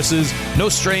viruses, no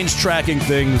strange tracking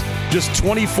things, just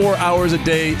 24 hours a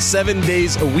day, 7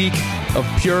 days a week of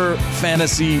pure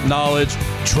fantasy knowledge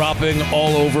dropping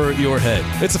all over your head.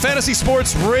 It's the Fantasy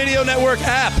Sports Radio Network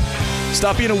app.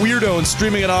 Stop being a weirdo and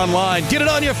streaming it online. Get it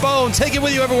on your phone. Take it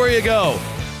with you everywhere you go.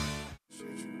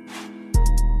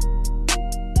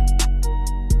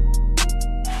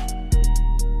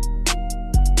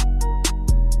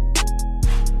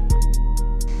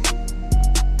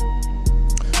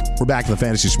 We're back in the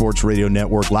Fantasy Sports Radio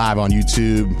Network, live on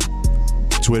YouTube,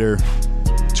 Twitter,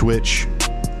 Twitch,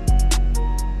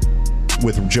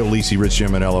 with Joe Lisi, Rich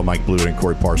Giminello, Mike Blewett, and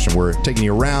Corey Parson. We're taking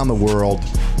you around the world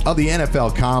of the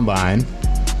NFL Combine.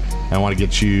 I want to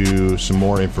get you some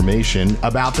more information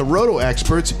about the Roto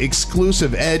Experts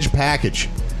Exclusive Edge Package.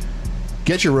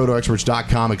 Get your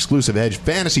RotoExperts.com Exclusive Edge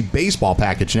Fantasy Baseball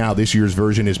Package now. This year's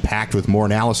version is packed with more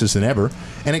analysis than ever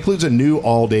and includes a new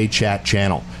all-day chat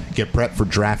channel. Get prepped for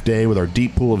draft day with our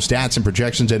deep pool of stats and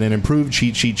projections and an improved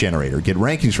cheat sheet generator. Get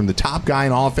rankings from the top guy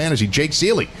in all of fantasy, Jake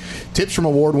Seeley. Tips from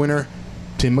award winner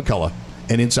Tim McCullough.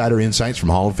 And insider insights from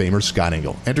Hall of Famer Scott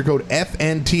Engel. Enter code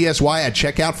FNTSY at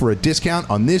checkout for a discount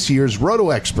on this year's Roto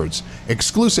Experts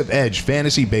Exclusive Edge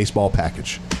Fantasy Baseball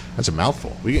Package. That's a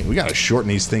mouthful. We got to shorten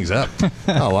these things up.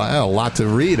 a lot to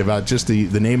read about just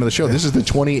the name of the show. This is the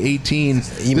 2018.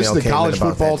 This is the College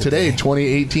Football Today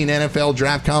 2018 NFL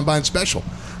Draft Combine Special.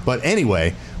 But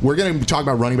anyway, we're going to talk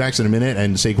about running backs in a minute,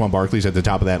 and Saquon Barkley's at the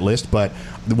top of that list. But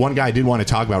the one guy I did want to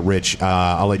talk about, Rich,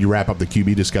 I'll let you wrap up the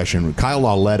QB discussion. Kyle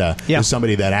Lauletta is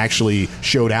somebody that actually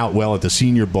showed out well at the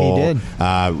Senior Bowl. He did.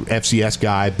 FCS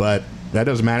guy, but that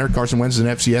doesn't matter. Carson Wentz is an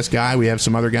FCS guy. We have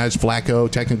some other guys. Flacco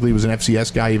technically was an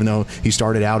FCS guy, even though he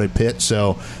started out at Pitt.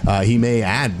 So he may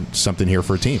add something here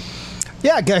for a team.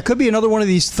 Yeah, it could be another one of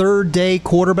these third-day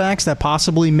quarterbacks that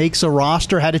possibly makes a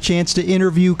roster. Had a chance to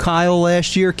interview Kyle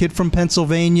last year, kid from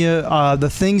Pennsylvania. The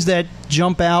things that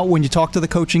jump out when you talk to the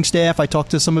coaching staff, I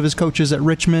talked to some of his coaches at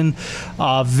Richmond,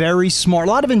 very smart,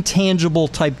 a lot of intangible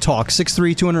type talk,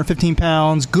 6'3", 215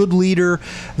 pounds, good leader,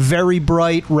 very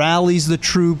bright, rallies the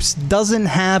troops, doesn't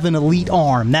have an elite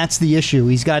arm. That's the issue.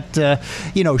 He's got,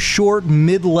 short,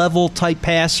 mid-level type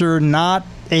passer, not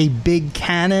a big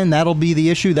cannon. That'll be the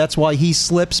issue. That's why he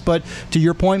slips. But to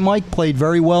your point, Mike, played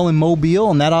very well in Mobile,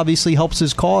 and that obviously helps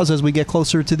his cause as we get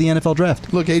closer to the NFL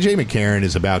draft. Look, A.J. McCarron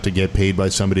is about to get paid by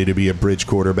somebody to be a bridge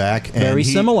quarterback. And very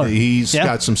similar. He's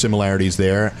got some similarities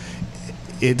there.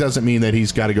 It doesn't mean that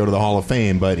he's got to go to the Hall of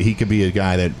Fame, but he could be a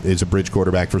guy that is a bridge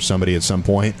quarterback for somebody at some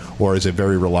point, or is a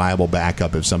very reliable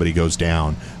backup if somebody goes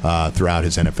down throughout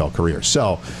his NFL career.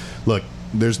 So, look,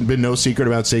 there's been no secret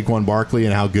about Saquon Barkley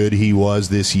and how good he was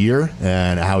this year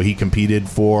and how he competed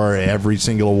for every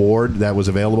single award that was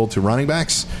available to running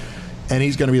backs. And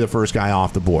he's going to be the first guy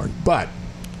off the board. But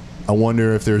I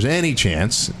wonder if there's any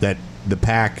chance that the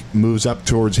pack moves up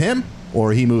towards him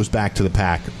or he moves back to the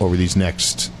pack over these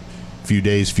next few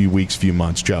days, few weeks, few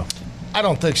months. Joe? I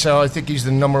don't think so. I think he's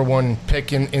the number one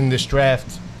pick in this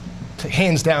draft,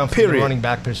 hands down, for the running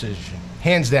back position.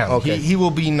 Hands down. Okay. He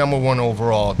will be number one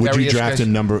overall. Would you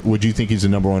think he's a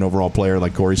number one overall player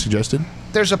like Corey suggested?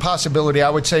 There's a possibility. I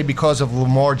would say because of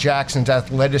Lamar Jackson's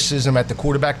athleticism at the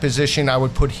quarterback position, I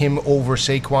would put him over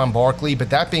Saquon Barkley.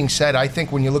 But that being said, I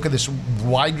think when you look at this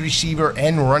wide receiver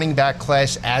and running back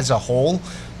class as a whole,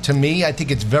 to me, I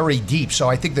think it's very deep. So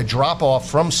I think the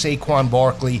drop-off from Saquon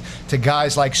Barkley to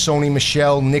guys like Sony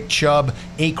Michel, Nick Chubb,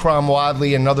 Akram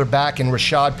Wadley, another back, and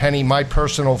Rashad Penny, my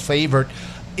personal favorite,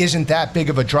 isn't that big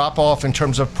of a drop-off in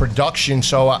terms of production.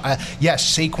 So,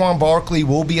 yes, Saquon Barkley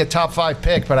will be a top-5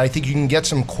 pick, but I think you can get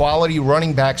some quality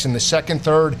running backs in the second,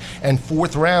 third, and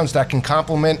fourth rounds that can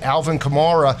complement Alvin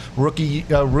Kamara,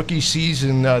 rookie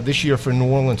season this year for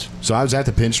New Orleans. So I was at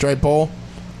the Pinstripe Bowl,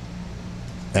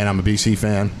 and I'm a BC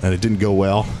fan, and it didn't go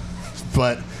well.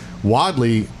 But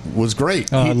Wadley was great.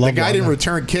 The guy didn't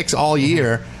return kicks all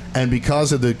year. And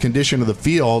because of the condition of the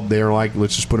field, they're like,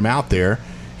 let's just put him out there.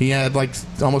 He had like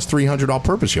almost 300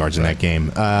 all-purpose yards in that game.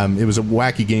 It was a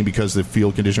wacky game because the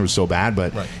field condition was so bad,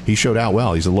 but he showed out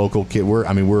well. He's a local kid.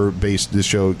 We're based. This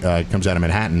show comes out of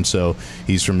Manhattan, so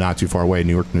he's from not too far away,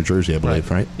 Newark, New Jersey, I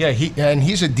believe. Right? Yeah,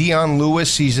 he's a Deion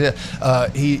Lewis. He's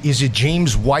a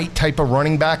James White type of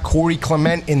running back. Corey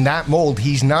Clement in that mold.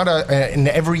 He's not an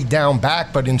every down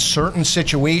back, but in certain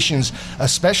situations,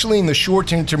 especially in the short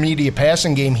to intermediate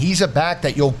passing game, he's a back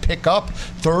that you'll pick up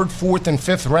third, fourth, and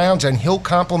fifth rounds, and he'll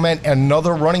complement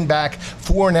another running back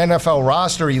for an NFL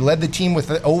roster. He led the team with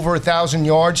over 1,000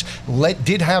 yards,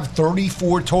 did have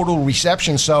 34 total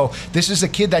receptions. So this is a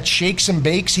kid that shakes and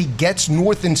bakes. He gets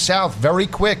north and south very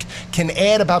quick, can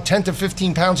add about 10 to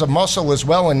 15 pounds of muscle as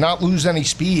well and not lose any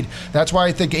speed. That's why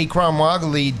I think Akron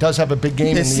Wagley does have a big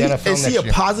game in the NFL next year. Is he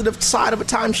a positive side of a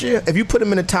timeshare? If you put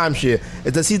him in a timeshare,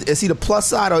 is he the plus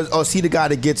side or is he the guy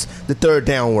that gets the third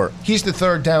down work? He's the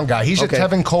third down guy. He's a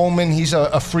Tevin Coleman. He's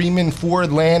a Freeman for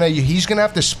Atlanta. He's going to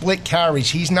have to split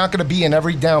carries. He's not going to be an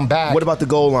every down back. What about the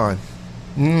goal line?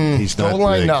 He's not goal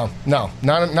line, big.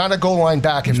 not a goal line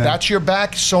back. If that's your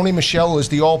back, Sony Michel is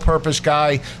the all-purpose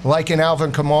guy, like an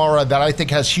Alvin Kamara, that I think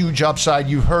has huge upside.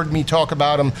 You heard me talk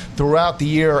about him throughout the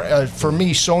year. For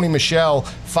me, Sony Michel,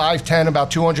 5'10",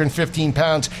 about 215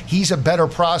 pounds. He's a better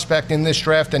prospect in this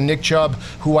draft than Nick Chubb,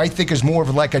 who I think is more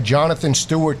of like a Jonathan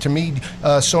Stewart. To me,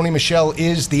 Sony Michel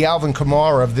is the Alvin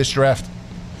Kamara of this draft.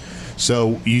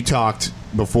 So you talked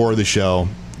before the show,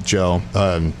 Joe,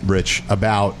 Rich,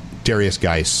 about Darius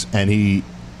Geis, and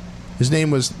his name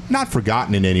was not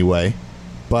forgotten in any way,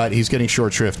 but he's getting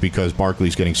short shrift because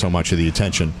Barkley's getting so much of the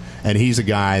attention, and he's a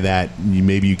guy that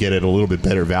maybe you get at a little bit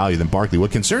better value than Barkley.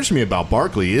 What concerns me about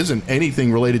Barkley isn't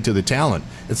anything related to the talent.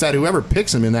 It's that whoever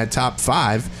picks him in that top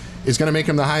 5 is going to make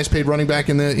him the highest paid running back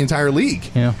in the entire league.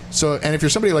 Yeah. So, and if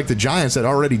you're somebody like the Giants that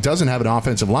already doesn't have an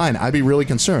offensive line, I'd be really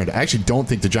concerned. I actually don't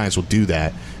think the Giants will do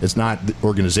that. It's not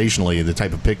organizationally the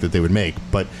type of pick that they would make.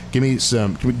 But give me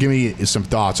some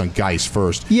thoughts on Geis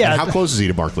first. Yeah. And how close is he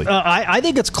to Barkley? I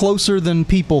think it's closer than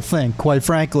people think, quite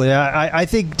frankly. I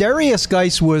think Darius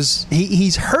Geis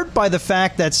he's hurt by the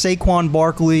fact that Saquon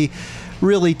Barkley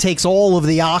really takes all of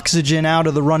the oxygen out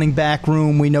of the running back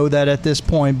room. We know that at this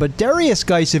point. But Darius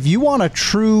Geis, if you want a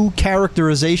true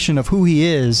characterization of who he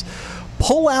is,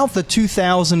 pull out the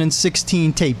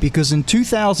 2016 tape, because in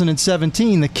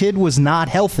 2017 the kid was not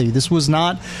healthy. This was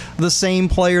not the same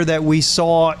player that we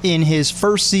saw in his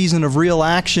first season of real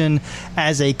action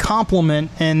as a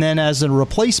complement and then as a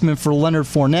replacement for Leonard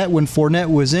Fournette when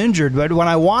Fournette was injured. But when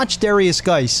I watch Darius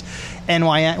Geis and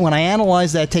when I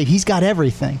analyze that tape, he's got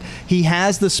everything. He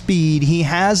has the speed, he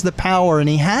has the power, and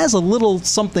he has a little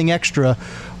something extra,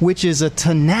 which is a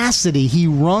tenacity. He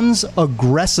runs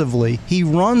aggressively. He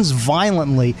runs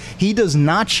violently. He does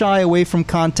not shy away from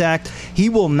contact. He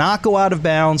will not go out of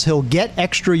bounds. He'll get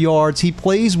extra yards. He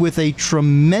plays with a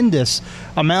tremendous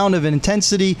amount of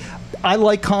intensity. I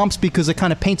like comps because it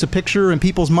kind of paints a picture in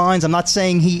people's minds. I'm not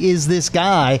saying he is this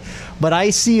guy, but I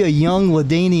see a young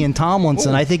LaDainian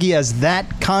Tomlinson. I think he has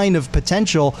that kind of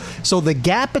potential. So the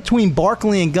gap between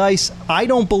Barkley and Geis, I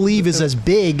don't believe is as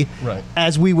big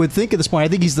as we would think at this point. I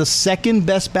think he's the second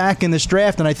best back in this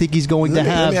draft, and I think he's going to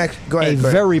have a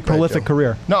very prolific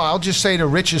career. No, I'll just say to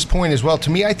Rich's point as well.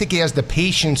 To me, I think he has the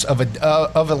patience of a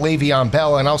Le'Veon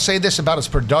Bell, and I'll say this about his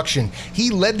production. He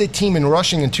led the team in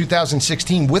rushing in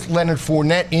 2016 with Leonard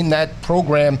Fournette in that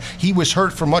program. He was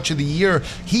hurt for much of the year.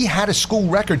 He had a school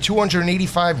record,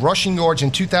 285 rushing yards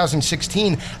in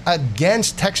 2016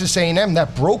 against Texas A&M.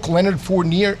 That broke Leonard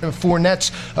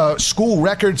Fournette's school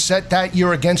record set that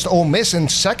year against Ole Miss.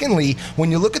 And secondly, when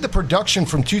you look at the production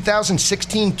from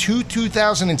 2016 to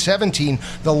 2017,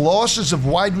 the losses of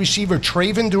wide receiver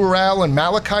Trayvon Durrell and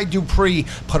Malachi Dupree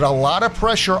put a lot of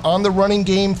pressure on the running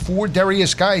game for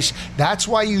Darius Geis. That's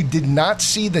why you did not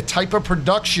see the type of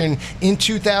production in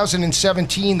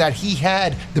 2017 that he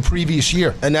had the previous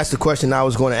year. And that's the question I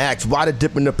was going to ask. Why the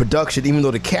dip in the production, even though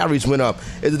the carries went up?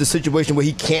 Is it the situation where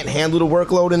he can't handle the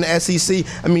workload in the SEC?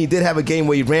 I mean, he did have a game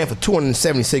where he ran for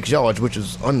 276 yards, which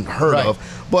is unheard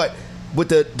of. But with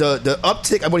the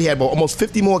uptick, he had almost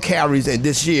 50 more carries in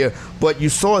this year, but you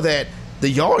saw that the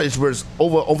yardage was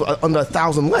under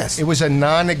 1,000 less. It was a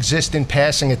non-existent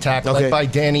passing attack led by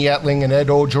Danny Etling and Ed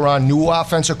Orgeron. New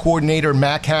offensive coordinator,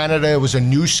 Matt Canada. It was a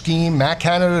new scheme. Matt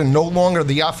Canada no longer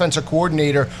the offensive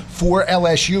coordinator for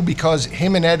LSU because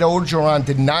him and Ed Orgeron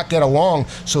did not get along.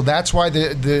 So that's why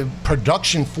the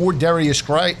production for Darius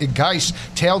Geis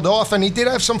tailed off. And he did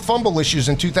have some fumble issues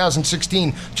in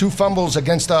 2016. 2 fumbles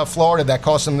against Florida that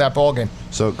cost him that ballgame.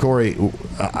 So, Corey,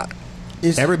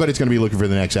 everybody's going to be looking for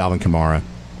the next Alvin Kamara.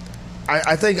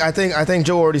 I think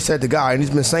Joe already said the guy, and he's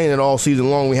been saying it all season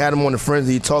long. We had him on the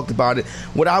Frenzy. He talked about it.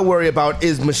 What I worry about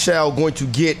is Michel going to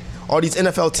get all these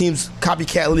NFL teams,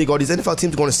 copycat league, all these NFL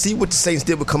teams are going to see what the Saints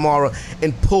did with Kamara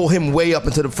and pull him way up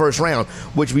into the first round,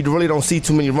 which we really don't see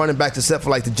too many running backs except for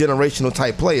like the generational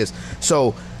type players.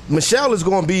 So Michel is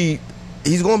going to be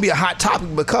a hot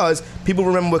topic because people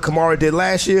remember what Kamara did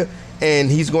last year,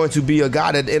 and he's going to be a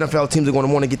guy that the NFL teams are going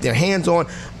to want to get their hands on.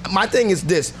 My thing is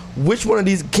this: which one of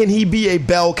these can he be a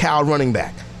bell cow running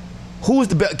back? Who is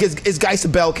the bell? Is Geis a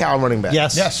bell cow running back?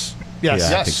 Yes. Yeah, I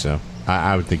think so.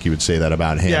 I would think you would say that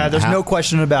about him. Yeah, there's no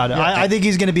question about it. I think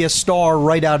he's going to be a star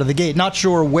right out of the gate. Not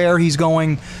sure where he's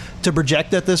going to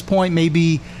project at this point.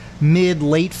 Maybe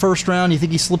mid-late first round. You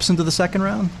think he slips into the second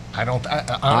round? I don't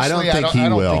think he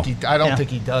will. I don't think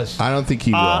he does. I don't think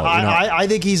he will. I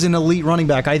think he's an elite running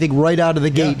back. I think right out of the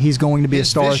gate he's going to be a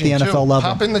star at the NFL level.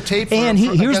 Pop in the tape. And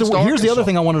here's the other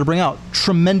thing I wanted to bring out: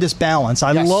 tremendous balance.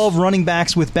 I love running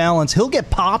backs with balance. He'll get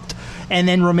popped and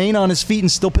then remain on his feet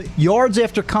and still put yards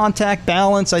after contact,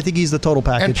 balance. I think he's the total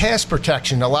package. And pass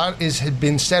protection. A lot had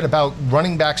been said about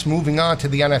running backs moving on to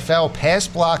the NFL. Pass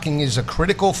blocking is a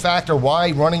critical factor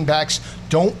why running backs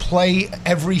don't play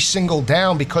every single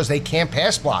down because they can't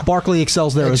pass block. Barkley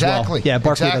excels there as well. Exactly. Yeah,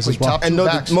 Barkley does as well. And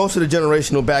most of the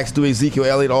generational backs do. Ezekiel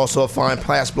Elliott also a fine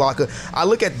pass blocker. I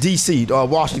look at D.C.,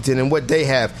 Washington, and what they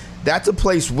have. That's a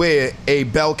place where a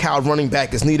bell cow running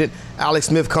back is needed. Alex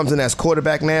Smith comes in as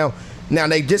quarterback now. Now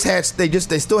they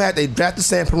drafted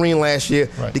Sam Perrine last year.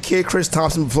 Right. The kid Chris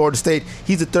Thompson from Florida State,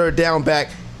 he's a third down back.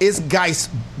 Is Geis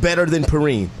better than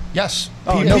Perrine? Yes.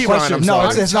 No question. No,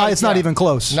 it's not even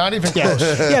close. Not even close.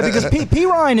 Yeah, because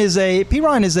Perrine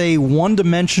is a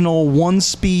one-dimensional,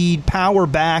 one-speed power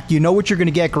back. You know what you're going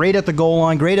to get. Great at the goal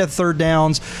line. Great at third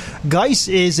downs. Geis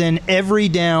is an every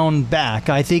down back.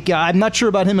 I'm not sure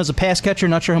about him as a pass catcher.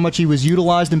 Not sure how much he was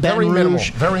utilized in Baton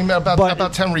Rouge. Very minimal.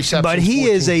 About 10 receptions. But he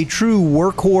 14. is a true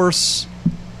workhorse.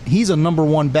 He's a number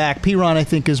one back. Perrine, I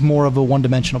think, is more of a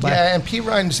one-dimensional back. Yeah, and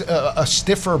Perrine's a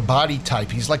stiffer body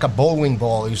type. He's like a bowling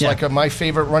ball. He's like my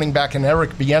favorite running back in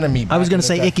Eric Bieniemy. I was going to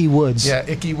say Ickey Woods. Yeah,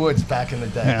 Ickey Woods back in the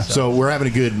day. Yeah. So we're having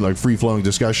a good free-flowing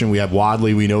discussion. We have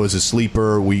Wadley, we know, is a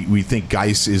sleeper. We think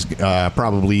Geis is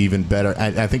probably even better.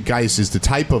 I think Geis is the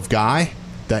type of guy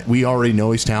that we already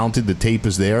know he's talented. The tape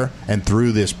is there. And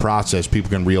through this process,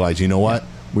 people can realize, you know what?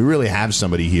 We really have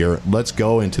somebody here. Let's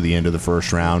go into the end of the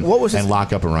first round and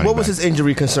lock up a running back. What was his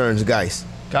injury concerns, Geis?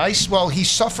 Well, he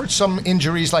suffered some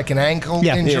injuries, like an ankle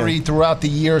injury throughout the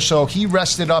year, so he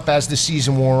rested up as the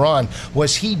season wore on.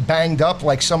 Was he banged up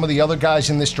like some of the other guys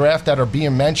in this draft that are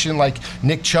being mentioned, like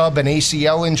Nick Chubb, an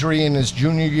ACL injury in his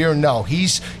junior year? No,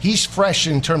 he's fresh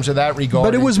in terms of that regard.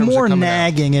 But it was more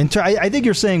nagging. And I think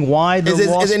you're saying why the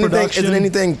lost production. Is it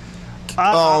anything...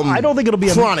 I don't think it'll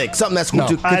be chronic, something that's going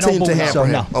to continue to hamper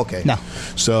him. Okay. No.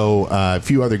 So a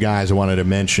few other guys I wanted to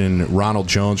mention. Ronald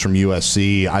Jones from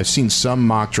USC. I've seen some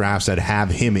mock drafts that have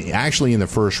him actually in the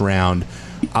first round.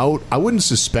 I wouldn't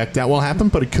suspect that will happen,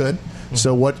 but it could.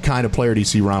 So what kind of player do you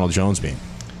see Ronald Jones being?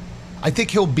 I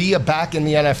think he'll be a back in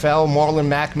the NFL. Marlon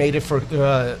Mack made it for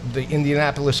the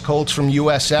Indianapolis Colts from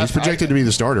USF. He's projected to be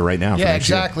the starter right now. Yeah,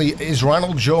 exactly. Is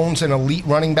Ronald Jones an elite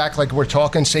running back like we're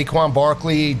talking Saquon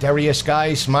Barkley, Darius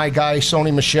Geis, my guy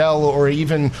Sony Michel, or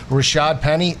even Rashad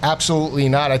Penny? Absolutely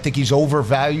not. I think he's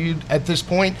overvalued at this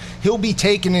point. He'll be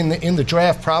taken in the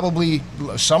draft probably,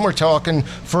 some are talking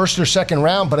first or second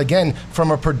round, but again,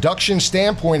 from a production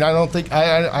standpoint, I don't think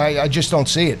I just don't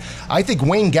see it. I think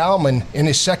Wayne Gallman in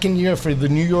his second year for the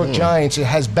New York Giants, it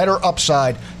has better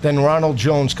upside than Ronald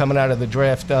Jones coming out of the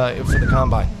draft for the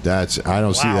combine. I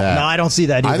don't see that. No, I don't see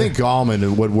that either. I think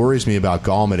Gallman, what worries me about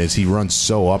Gallman is he runs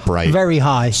so upright. Very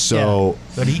high. So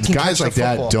But he can guys like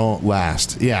that don't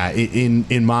last. Yeah,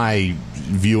 in my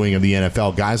viewing of the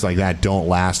NFL, guys like that don't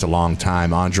last a long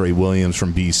time. Andre Williams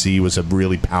from BC was a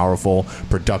really powerful,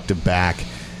 productive back.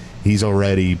 He's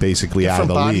already basically out of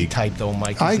the body league. Type though,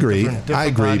 Mike. I agree.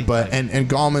 Different But type. and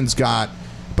Gallman's got.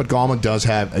 But Gallman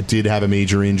did have a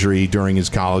major injury during his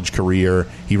college career.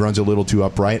 He runs a little too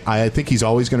upright. I think he's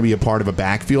always going to be a part of a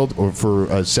backfield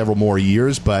for several more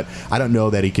years, but I don't know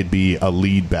that he could be a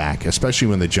lead back, especially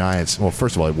when the Giants. Well,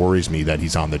 first of all, it worries me that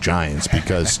he's on the Giants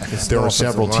because there are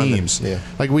several teams. Yeah.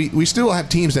 Like we still have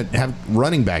teams that have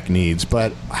running back needs,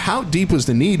 but how deep was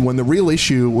the need when the real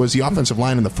issue was the offensive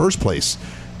line in the first place?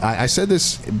 I said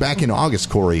this back in August,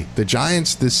 Corey. The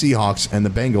Giants, the Seahawks, and the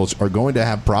Bengals are going to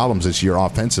have problems this year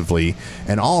offensively,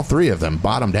 and all three of them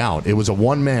bottomed out. It was a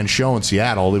one-man show in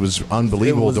Seattle. It was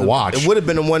unbelievable to watch. It would have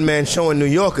been a one-man show in New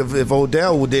York if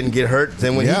Odell didn't get hurt.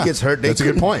 Then when he gets hurt, they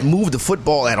couldn't move the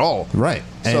football at all. Right.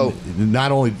 And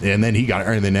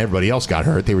then everybody else got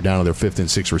hurt. They were down to their 5th and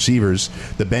 6th receivers.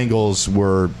 The Bengals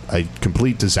were a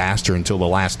complete disaster until the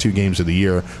last 2 games of the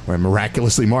year, where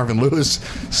miraculously Marvin Lewis'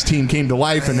 team came to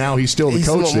life, and now he's still the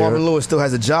coach there. Marvin Lewis still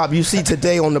has a job. You see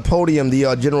today on the podium,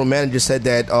 the general manager said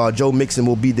that Joe Mixon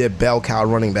will be their bell cow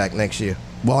running back next year.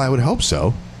 Well, I would hope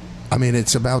so. I mean,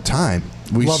 it's about time.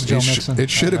 Love Joe Mixon. It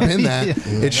should have been that.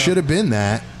 It should have been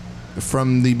that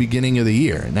from the beginning of the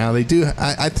year. Now they do.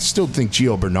 I still think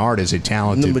Gio Bernard is a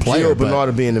talented player. Gio Bernard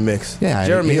will be in the mix. Yeah,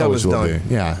 Jeremy Hill is done.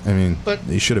 Yeah, I mean,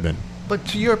 he should have been. But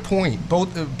to your point,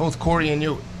 both Corey and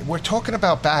you, we're talking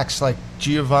about backs like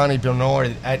Giovanni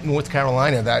Bernard at North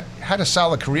Carolina that had a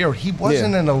solid career. He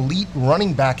wasn't an elite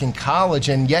running back in college,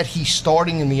 and yet he's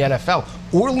starting in the NFL.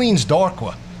 Orleans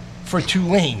Darkwa for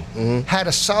Tulane had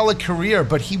a solid career,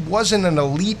 but he wasn't an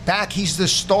elite back. He's the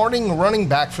starting running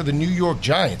back for the New York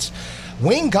Giants.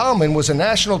 Wayne Gallman was a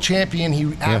national champion.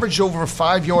 He averaged over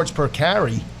 5 yards per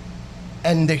carry,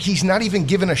 and he's not even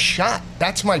given a shot.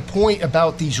 That's my point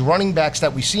about these running backs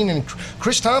that we've seen. And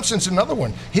Chris Thompson's another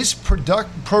one. His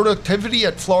productivity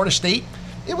at Florida State,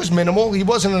 it was minimal. He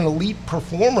wasn't an elite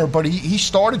performer, but he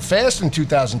started fast in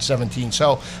 2017.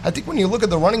 So I think when you look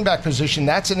at the running back position,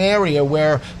 that's an area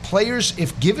where players,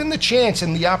 if given the chance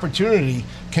and the opportunity,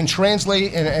 can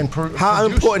translate and produce. How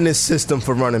important is system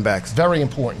for running backs? Very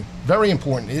important. Very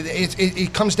important.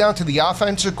 It comes down to the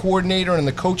offensive coordinator and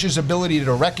the coach's ability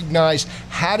to recognize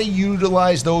how to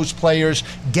utilize those players,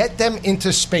 get them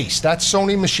into space. That's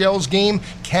Sony Michel's game.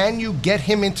 Can you get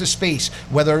him into space?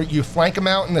 Whether you flank him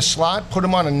out in the slot, put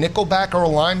him on a nickelback or a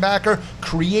linebacker,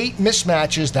 create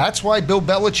mismatches. That's why Bill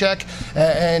Belichick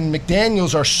and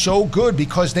McDaniels are so good,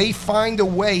 because they find a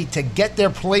way to get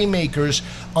their playmakers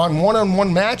on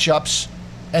one-on-one matchups,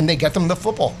 and they get them the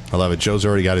football. I love it. Joe's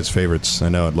already got his favorites. I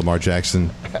know it. Lamar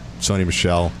Jackson, Sony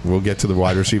Michel. We'll get to the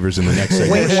wide receivers in the next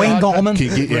segment. Wayne Gallman.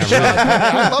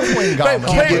 I love Wayne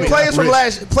Gallman.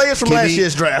 Players from last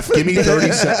year's draft. Give me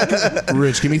 30 seconds.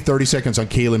 Rich, give me 30 seconds on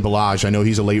Kalen Ballage. I know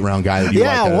he's a late round guy that you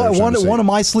like. One of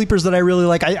my sleepers that I really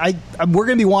like. We're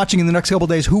going to be watching in the next couple of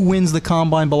days who wins the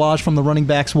combine. Ballage from the running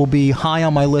backs will be high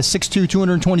on my list. 6'2",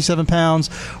 227 pounds,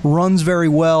 runs very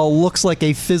well, looks like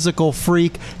a physical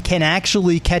freak, can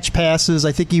actually catch passes.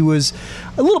 I think he was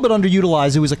a little bit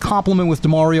underutilized. It was a compliment with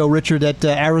DeMario Richard at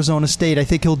Arizona State. I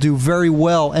think he'll do very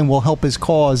well and will help his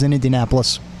cause in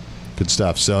Indianapolis. Good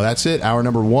stuff. So that's it. Hour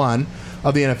number 1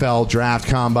 of the NFL Draft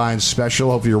Combine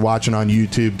Special. Hopefully you're watching on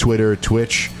YouTube, Twitter,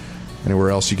 Twitch, anywhere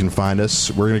else you can find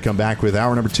us. We're going to come back with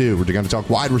hour number 2. We're going to talk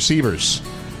wide receivers,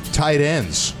 tight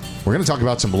ends. We're going to talk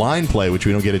about some blind play, which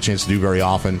we don't get a chance to do very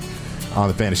often on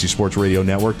the Fantasy Sports Radio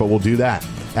Network, but we'll do that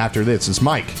after this. It's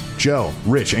Mike, Joe,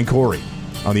 Rich, and Corey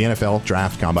on the NFL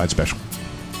Draft Combine Special.